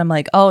himself and I'm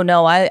like, oh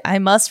no, I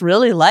must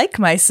really like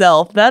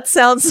myself. That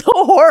sounds so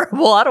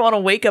horrible. I don't want to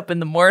wake up in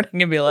the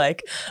morning and be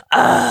like,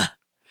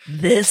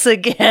 this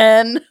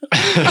again.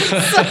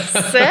 So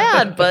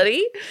sad,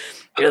 buddy.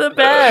 You're the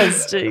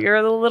best.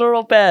 You're the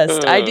literal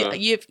best.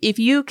 If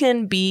you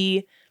can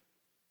be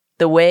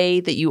the way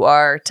that you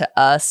are to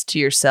us, to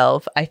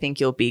yourself, I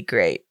think you'll be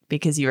great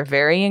because you're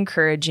very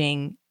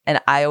encouraging. And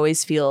I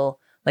always feel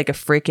like a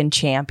freaking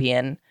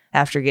champion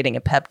after getting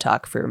a pep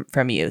talk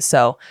from you.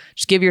 So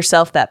just give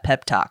yourself that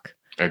pep talk.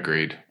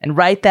 Agreed. And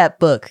write that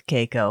book,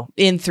 Keiko,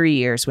 in 3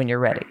 years when you're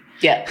ready.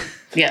 Yeah.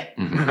 Yeah.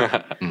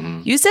 Mm-hmm.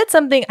 Mm-hmm. You said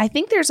something. I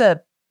think there's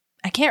a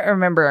I can't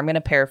remember, I'm going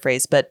to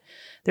paraphrase, but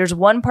there's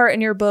one part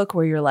in your book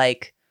where you're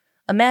like,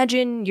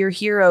 imagine your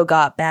hero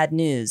got bad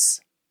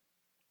news.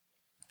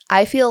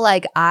 I feel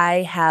like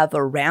I have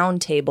a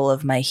round table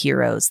of my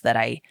heroes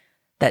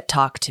that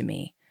talk to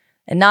me.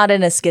 And not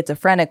in a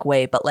schizophrenic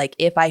way, but like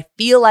if I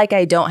feel like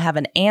I don't have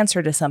an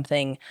answer to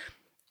something,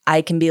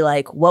 I can be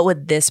like, what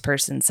would this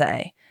person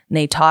say? And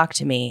they talk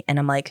to me and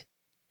I'm like,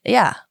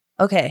 yeah,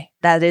 okay,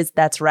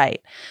 that's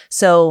right.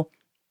 So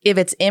if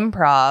it's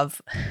improv,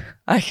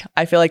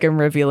 I feel like I'm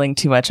revealing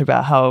too much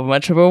about how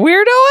much of a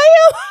weirdo I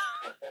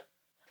am.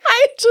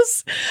 I'm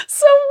just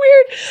so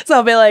weird. So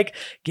I'll be like,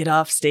 get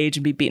off stage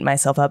and be beating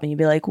myself up. And you'd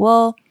be like,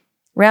 well,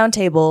 round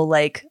table,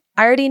 like,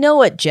 I already know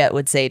what Jet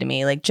would say to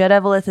me. Like, Jet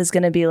Evelith is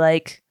going to be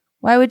like,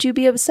 why would you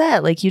be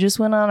upset? Like, you just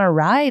went on a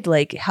ride.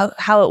 Like,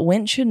 how it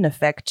went shouldn't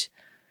affect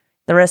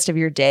the rest of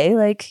your day.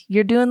 Like,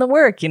 you're doing the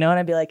work, And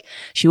I'd be like,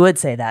 she would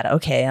say that.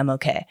 Okay, I'm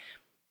okay.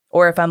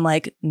 Or if I'm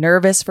like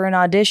nervous for an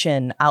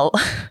audition, I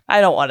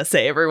don't want to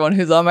say everyone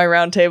who's on my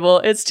round table.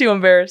 It's too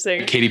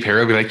embarrassing. Katy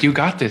Perry will be like, you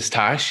got this,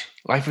 Tosh.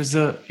 Life is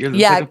like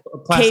a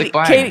plastic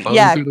bag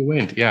floating through the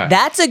wind. Yeah.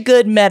 That's a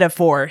good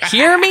metaphor.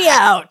 Hear me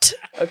out.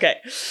 Okay.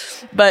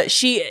 But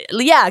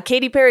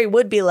Katy Perry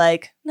would be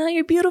like, no,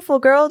 you're beautiful,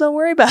 girl. Don't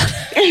worry about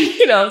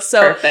it.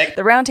 So Perfect.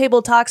 The round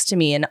table talks to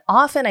me. And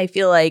often I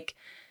feel like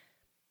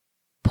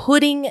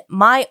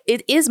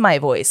it is my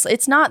voice.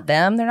 It's not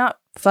them. They're not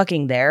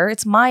fucking there.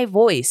 It's my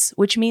voice,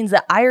 which means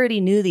that I already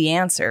knew the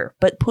answer.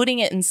 But putting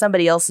it in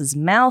somebody else's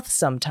mouth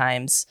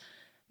sometimes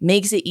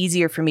makes it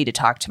easier for me to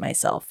talk to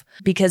myself,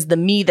 because the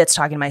me that's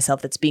talking to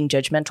myself that's being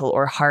judgmental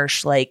or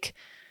harsh, like,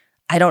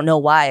 I don't know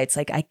why. It's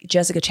like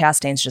Jessica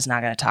Chastain's just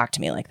not going to talk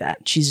to me like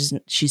that. She's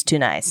too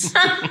nice,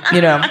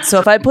 So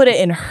if I put it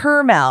in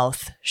her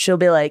mouth, she'll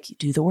be like,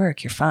 do the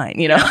work. You're fine,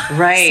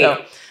 Right.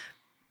 So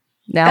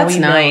now That's we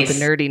know nice.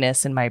 the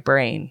nerdiness in my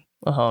brain.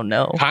 Oh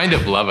no. Kind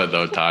of love it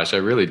though, Tosh. I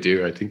really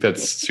do. I think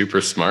that's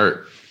super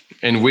smart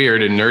and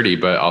weird and nerdy,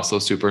 but also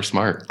super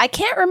smart. I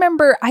can't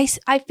remember.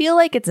 I feel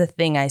like it's a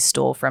thing I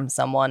stole from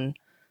someone.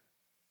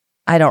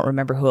 I don't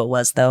remember who it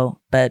was though,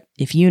 but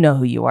if you know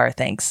who you are,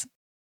 thanks.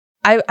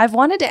 I've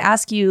wanted to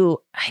ask you,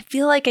 I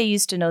feel like I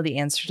used to know the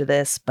answer to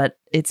this, but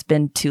it's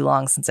been too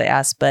long since I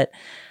asked, but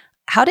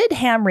how did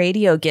Ham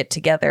Radio get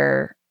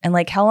together? And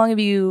like, how long have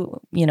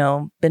you,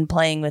 been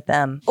playing with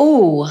them?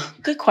 Oh,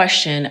 good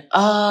question.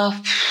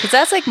 Because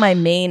that's like my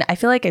main, I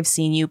feel like I've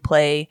seen you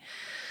play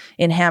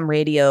in Ham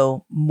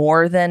Radio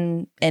more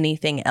than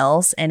anything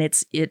else. And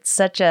it's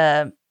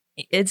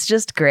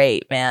just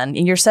great, man.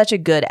 And you're such a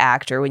good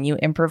actor when you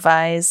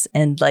improvise,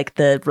 and like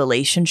the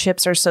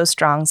relationships are so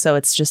strong. So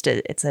it's just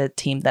it's a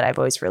team that I've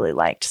always really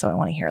liked. So I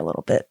want to hear a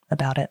little bit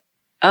about it.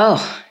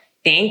 Oh,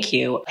 thank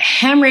you.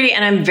 Ham Radio,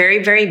 and I'm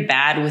very, very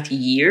bad with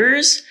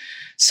years.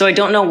 So I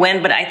don't know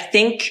when, but I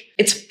think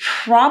it's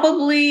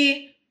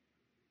probably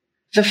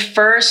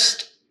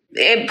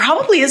it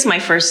probably is my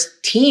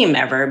first team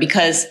ever,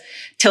 because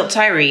Tilt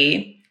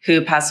Tyree,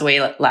 who passed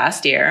away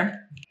last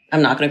year,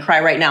 I'm not going to cry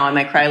right now. I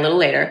might cry a little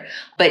later,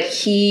 but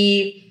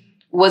he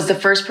was the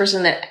first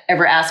person that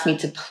ever asked me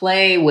to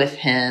play with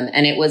him.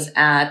 And it was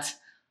at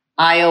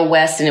IO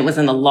West, and it was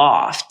in the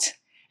Loft.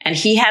 And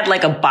he had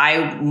like a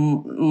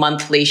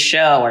bi-monthly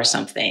show or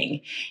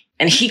something.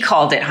 And he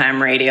called it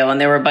Ham Radio,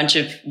 and there were a bunch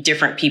of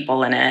different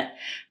people in it.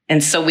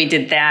 And so we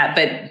did that.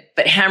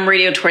 But Ham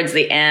Radio towards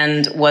the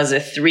end was a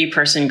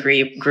 3-person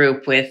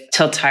group with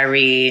Tilt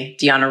Tyree,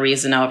 Deanna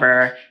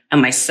Reasonover,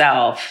 and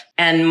myself.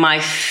 And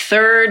my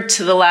third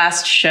to the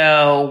last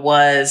show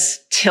was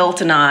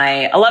Tilt and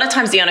I. A lot of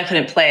times Deanna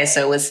couldn't play,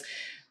 so it was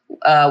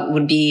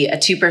would be a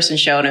 2-person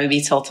show, and it would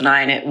be Tilt and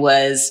I. And it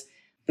was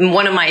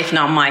one of my, if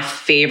not my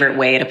favorite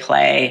way to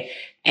play.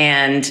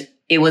 And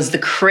it was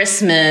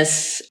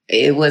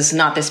it was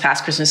not this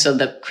past Christmas, so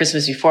the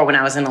Christmas before, when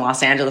I was in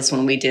Los Angeles,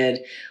 when we did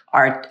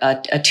our a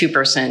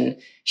 2-person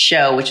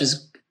show, which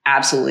was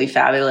absolutely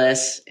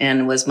fabulous,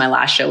 and was my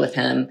last show with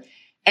him.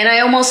 And I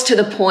almost, to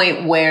the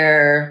point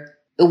where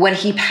when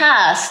he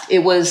passed, it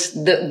was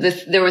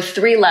there were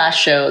 3 last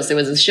shows. There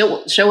was a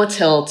show with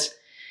Tilt.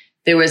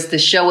 There was the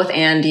show with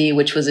Andy,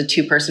 which was a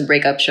 2-person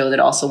breakup show that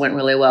also went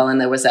really well. And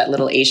there was that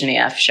little Asian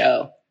AF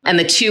show. And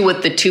the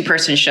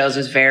 2-person shows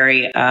was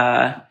very,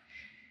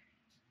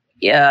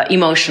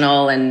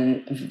 emotional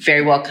and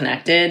very well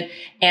connected.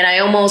 And I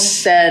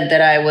almost said that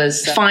I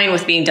was fine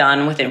with being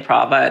done with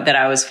improv, that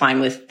I was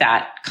fine with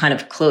that kind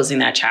of closing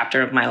that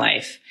chapter of my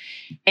life.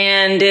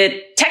 And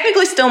it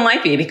technically still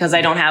might be, because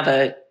I don't have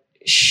a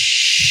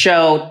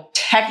show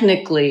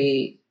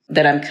technically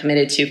that I'm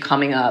committed to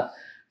coming up.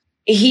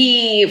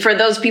 For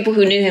those people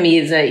who knew him, he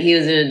was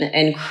an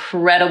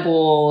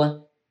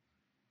incredible,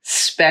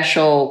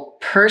 special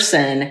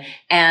person.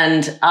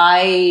 And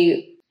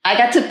I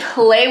got to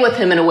play with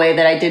him in a way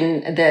that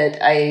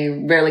I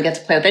rarely get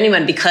to play with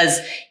anyone,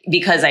 because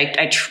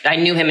I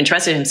knew him and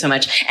trusted him so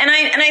much. And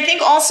I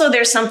think also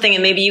there's something,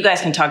 and maybe you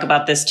guys can talk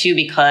about this too,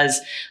 because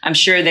I'm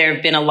sure there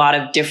have been a lot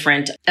of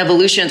different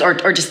evolutions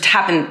or just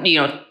happen,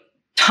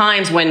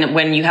 times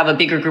when you have a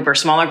bigger group or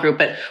smaller group.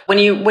 But when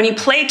you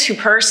play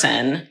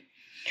 2-person,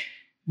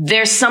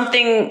 there's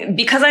something,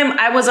 because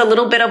I was a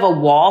little bit of a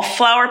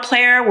wallflower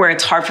player where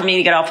it's hard for me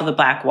to get off of the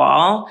black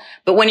wall.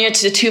 But when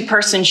it's a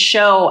 2-person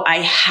show, I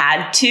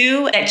had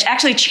to. It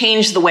actually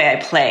changed the way I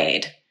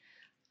played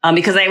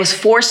because I was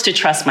forced to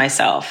trust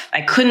myself.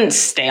 I couldn't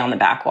stay on the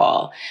back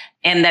wall.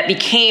 And that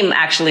became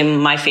actually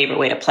my favorite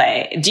way to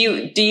play. Do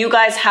you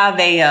guys have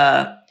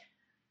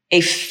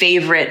a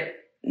favorite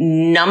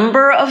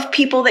number of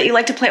people that you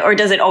like to play, or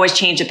does it always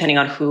change depending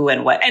on who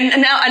and what?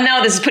 And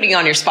now this is putting you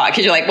on your spot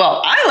because you're like,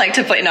 well, I like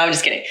to play. No, I'm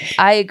just kidding.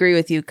 I agree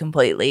with you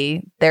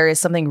completely. There is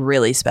something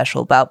really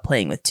special about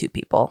playing with 2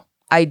 people.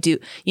 I do.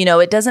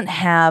 It doesn't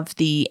have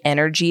the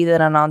energy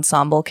that an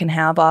ensemble can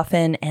have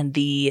often, and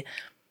the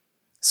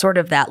sort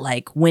of that,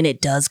 like, when it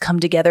does come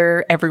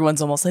together,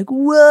 everyone's almost like,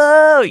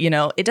 whoa,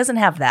 it doesn't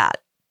have that.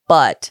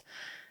 But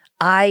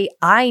I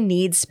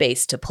need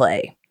space to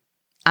play.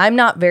 I'm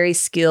not very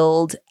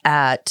skilled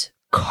at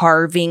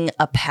carving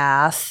a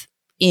path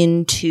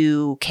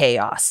into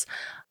chaos.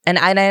 And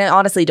I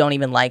honestly don't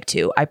even like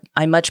to.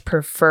 I much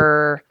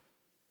prefer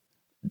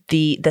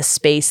the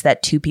space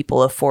that 2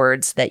 people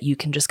affords, that you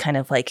can just kind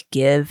of like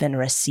give and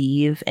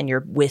receive, and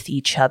you're with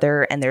each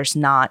other, and there's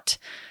not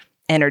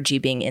energy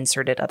being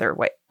inserted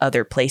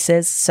other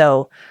places.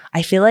 So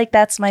I feel like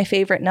that's my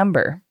favorite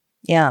number.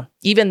 Yeah.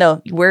 Even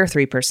though we're a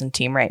 3-person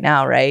team right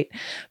now, right?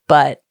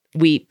 But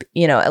we,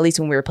 at least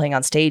when we were playing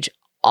on stage,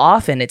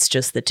 often it's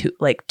just the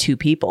 2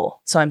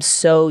 people. So I'm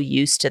so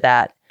used to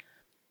that.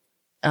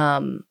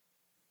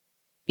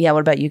 Yeah. What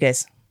about you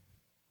guys?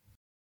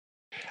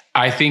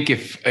 I think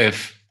if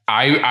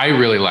I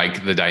really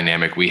like the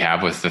dynamic we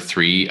have with the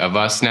 3 of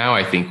us now.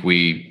 I think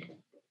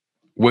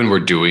when we're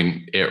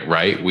doing it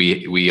right,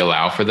 we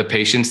allow for the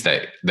patience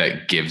that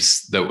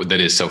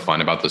is so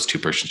fun about those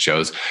 2-person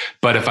shows.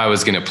 But if I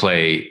was going to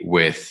play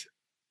with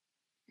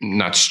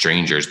not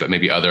strangers, but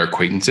maybe other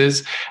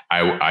acquaintances,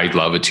 I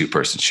love a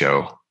 2-person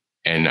show,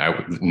 and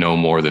I no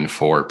more than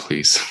 4,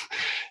 please.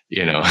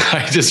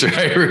 I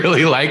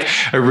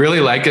really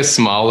like a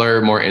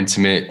smaller, more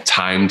intimate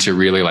time to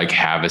really like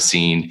have a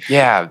scene.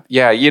 Yeah.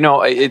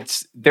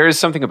 There is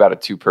something about a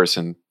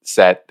 2-person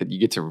set that you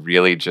get to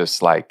really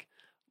just like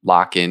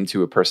lock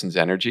into a person's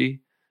energy.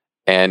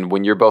 And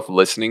when you're both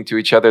listening to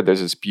each other,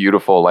 there's this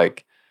beautiful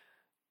like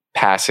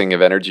passing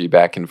of energy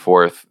back and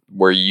forth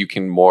where you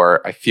can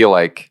more, I feel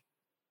like,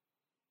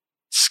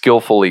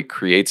 skillfully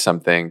create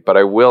something. But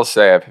I will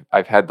say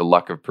I've had the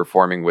luck of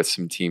performing with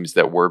some teams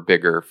that were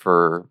bigger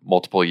for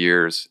multiple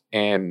years.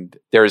 And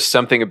there's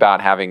something about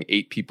having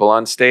 8 people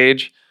on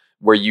stage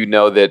where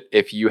that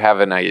if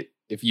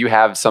you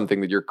have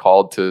something that you're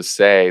called to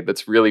say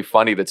that's really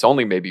funny, that's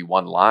only maybe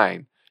one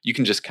line, you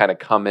can just kind of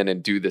come in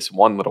and do this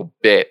one little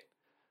bit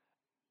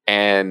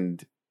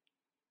and,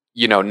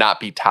 not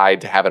be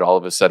tied to have it all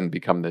of a sudden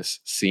become this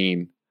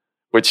scene,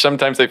 which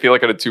sometimes I feel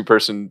like on a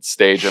 2-person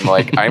stage, I'm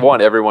like, I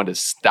want everyone to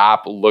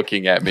stop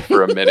looking at me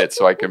for a minute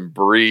so I can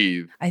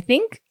breathe. I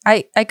think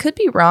I could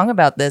be wrong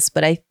about this,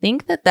 but I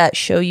think that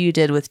show you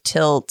did with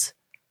Tilt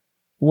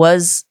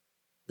was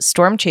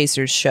Storm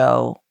Chaser's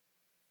show,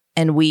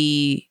 and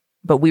we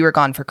were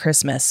gone for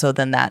Christmas. So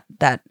then that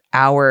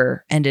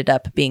hour ended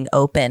up being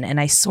open. And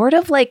I sort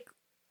of like,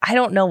 I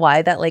don't know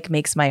why that like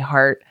makes my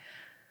heart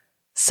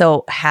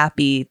so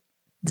happy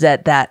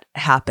that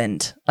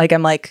happened. Like,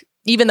 I'm like,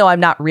 even though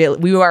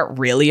we weren't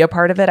really a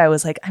part of it, I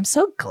was like, I'm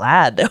so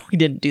glad that we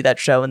didn't do that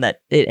show and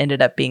that it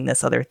ended up being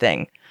this other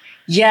thing.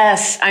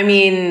 Yes. I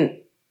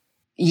mean,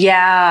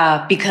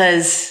 yeah,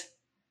 because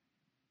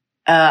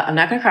I'm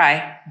not going to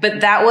cry,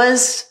 but that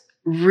was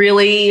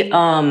really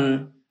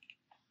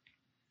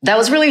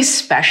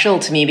special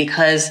to me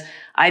because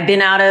I've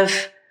been out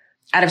of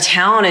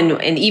town.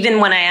 And even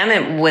when I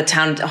am with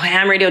town,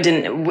 ham radio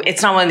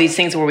it's not one of these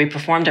things where we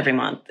performed every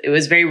month. It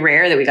was very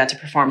rare that we got to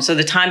perform. So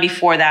the time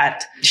before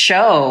that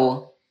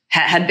show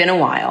had been a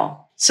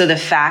while. So the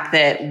fact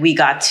that we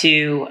got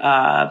to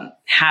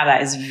have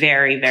that is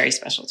very, very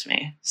special to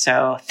me.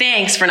 So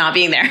thanks for not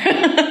being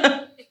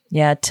there.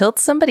 Yeah.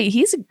 Tilt's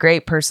he's a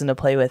great person to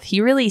play with.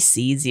 He really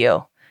sees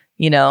you,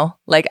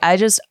 like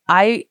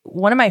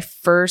one of my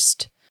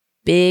first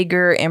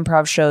bigger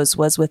improv shows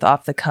was with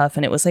Off the Cuff,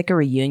 and it was like a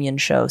reunion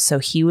show. So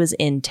he was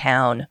in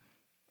town,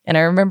 and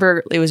I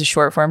remember it was a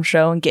short form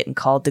show and getting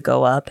called to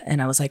go up, and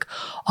I was like,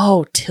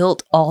 oh,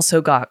 Tilt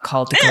also got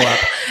called to go up.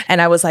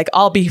 And I was like,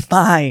 I'll be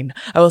fine.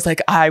 I was like,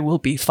 I will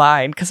be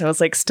fine, because I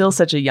was like still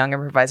such a young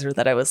improviser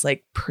that I was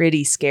like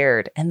pretty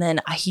scared. And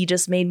then he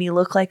just made me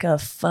look like a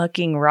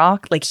fucking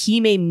rock. Like, he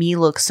made me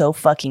look so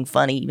fucking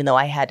funny, even though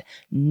I had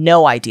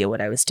no idea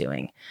what I was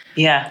doing.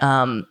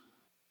 Yeah.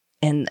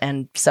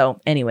 And so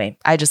anyway,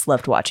 I just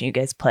loved watching you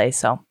guys play.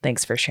 So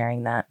thanks for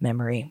sharing that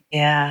memory.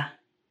 Yeah.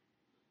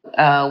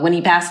 When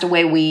he passed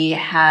away, we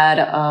had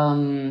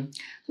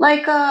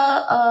like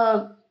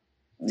a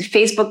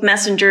Facebook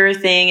Messenger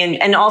thing,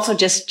 and also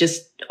just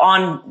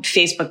on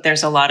Facebook,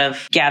 there's a lot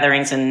of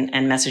gatherings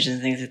and messages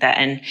and things like that.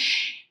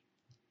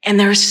 And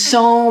there are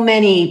so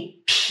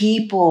many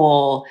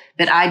people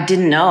that I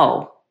didn't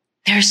know.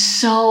 And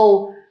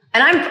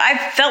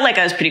I felt like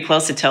I was pretty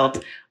close to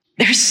Tilt.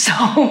 there's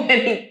so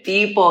many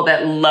people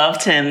that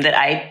loved him that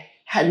I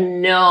had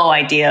no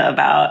idea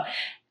about.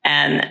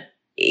 And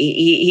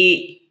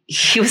he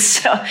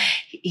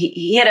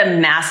had a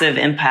massive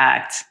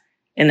impact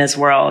in this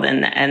world.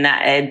 And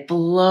that it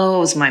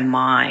blows my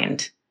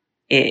mind.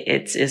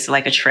 It's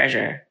like a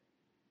treasure.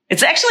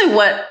 It's actually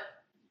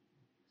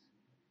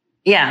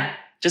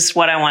just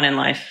what I want in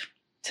life,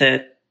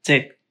 to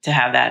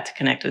have that, to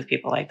connect with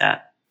people like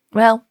that.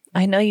 Well,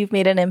 I know you've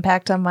made an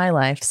impact on my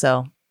life,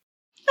 so.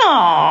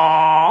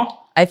 Aww.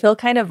 I feel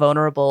kind of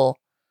vulnerable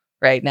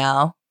right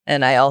now.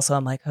 And I also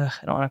am like, ugh,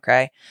 I don't want to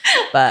cry.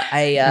 But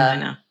I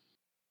know.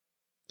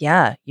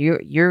 Yeah,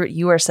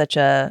 you are such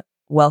a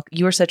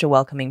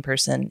welcoming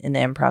person in the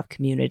improv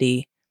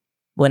community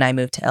when I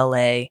moved to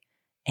LA.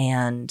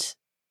 And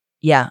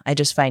yeah, I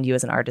just find you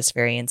as an artist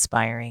very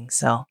inspiring.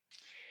 So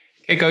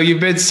Keiko, you've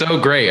been so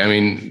great. I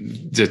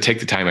mean, to take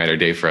the time out of your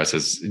day for us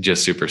is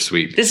just super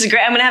sweet. This is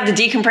great. I'm going to have to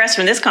decompress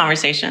from this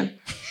conversation.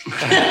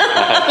 Maybe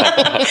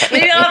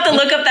I'll have to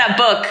look up that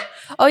book.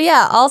 Oh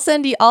yeah, I'll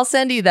send you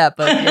that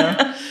book.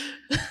 Yeah.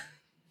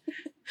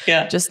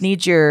 Yeah. Just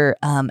need your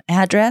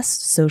address,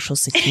 social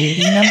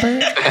security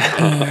number,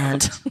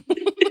 and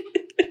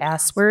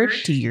password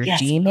to your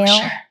Gmail.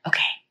 Sure.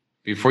 Okay.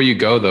 Before you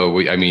go, though,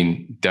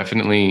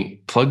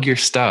 definitely plug your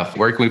stuff.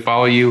 Where can we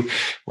follow you?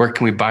 Where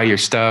can we buy your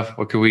stuff?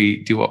 What can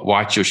we do?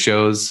 Watch your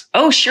shows?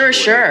 Oh, sure.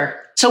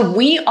 So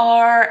we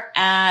are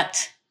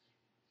at,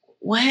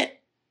 what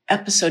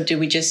episode did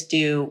we just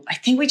do? I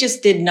think we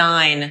just did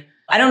 9.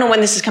 I don't know when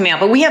this is coming out,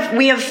 but we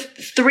have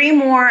 3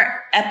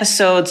 more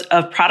episodes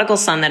of Prodigal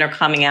Son that are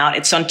coming out.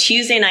 It's on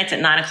Tuesday nights at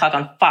 9:00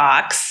 on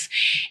Fox.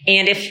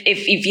 And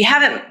if you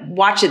haven't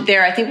watched it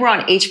there, I think we're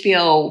on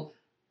HBO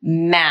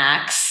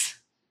Max.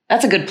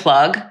 That's a good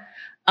plug.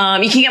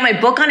 You can get my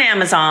book on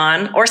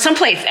Amazon or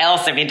someplace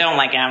else if you don't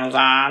like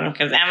Amazon,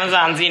 because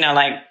Amazon's,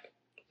 like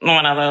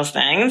one of those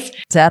things.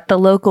 It's at the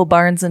local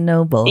Barnes &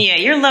 Noble. Yeah,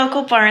 your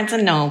local Barnes &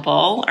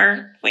 Noble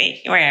or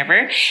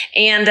wherever.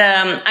 And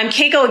I'm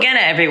Keiko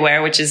Agena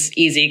everywhere, which is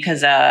easy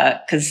because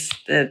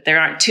there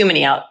aren't too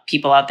many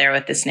people out there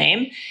with this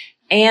name.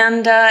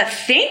 And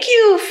thank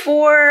you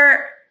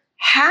for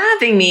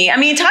having me. I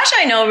mean, Tasha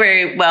I know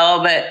very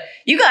well, but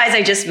you guys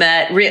I just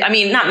met.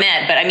 Not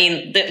met, but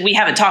we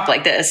haven't talked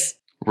like this.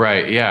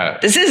 Right, yeah.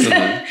 This is,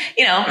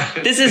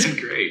 this is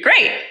great.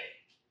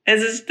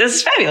 This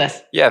is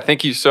fabulous. Yeah,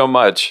 thank you so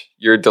much.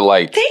 You're a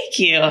delight. Thank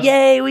you.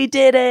 Yay, we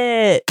did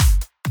it.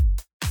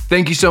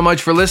 Thank you so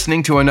much for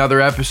listening to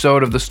another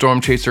episode of the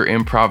Storm Chaser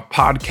Improv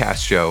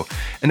Podcast Show.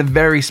 And a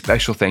very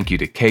special thank you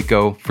to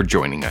Keiko for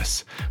joining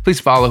us. Please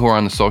follow her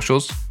on the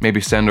socials.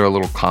 Maybe send her a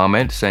little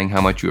comment saying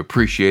how much you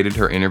appreciated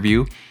her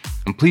interview.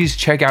 And please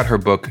check out her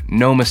book,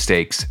 No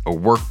Mistakes, a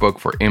workbook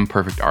for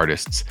imperfect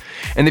artists.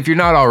 And if you're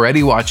not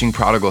already watching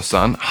Prodigal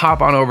Son,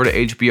 hop on over to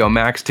HBO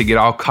Max to get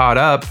all caught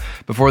up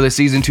before the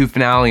season 2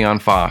 finale on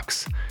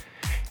Fox.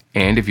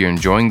 And if you're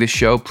enjoying this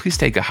show, please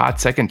take a hot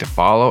second to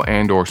follow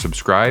and or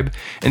subscribe.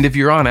 And if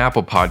you're on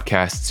Apple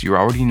Podcasts, you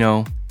already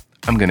know,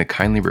 I'm going to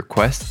kindly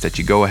request that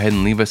you go ahead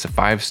and leave us a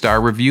 5-star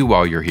review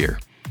while you're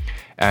here.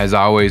 As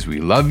always, we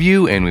love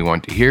you and we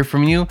want to hear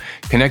from you.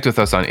 Connect with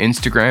us on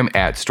Instagram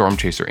at Storm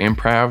Chaser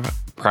Improv,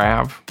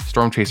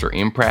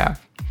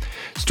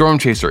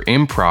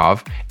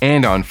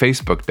 and on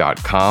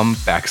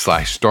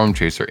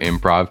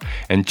Facebook.com/StormChaserImprov,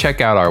 and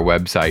check out our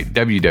website,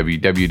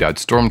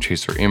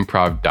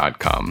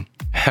 www.stormchaserimprov.com.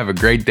 Have a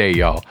great day,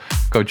 y'all.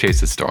 Go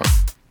chase the storm.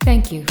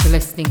 Thank you for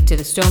listening to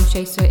the Storm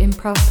Chaser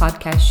Improv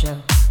Podcast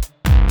Show.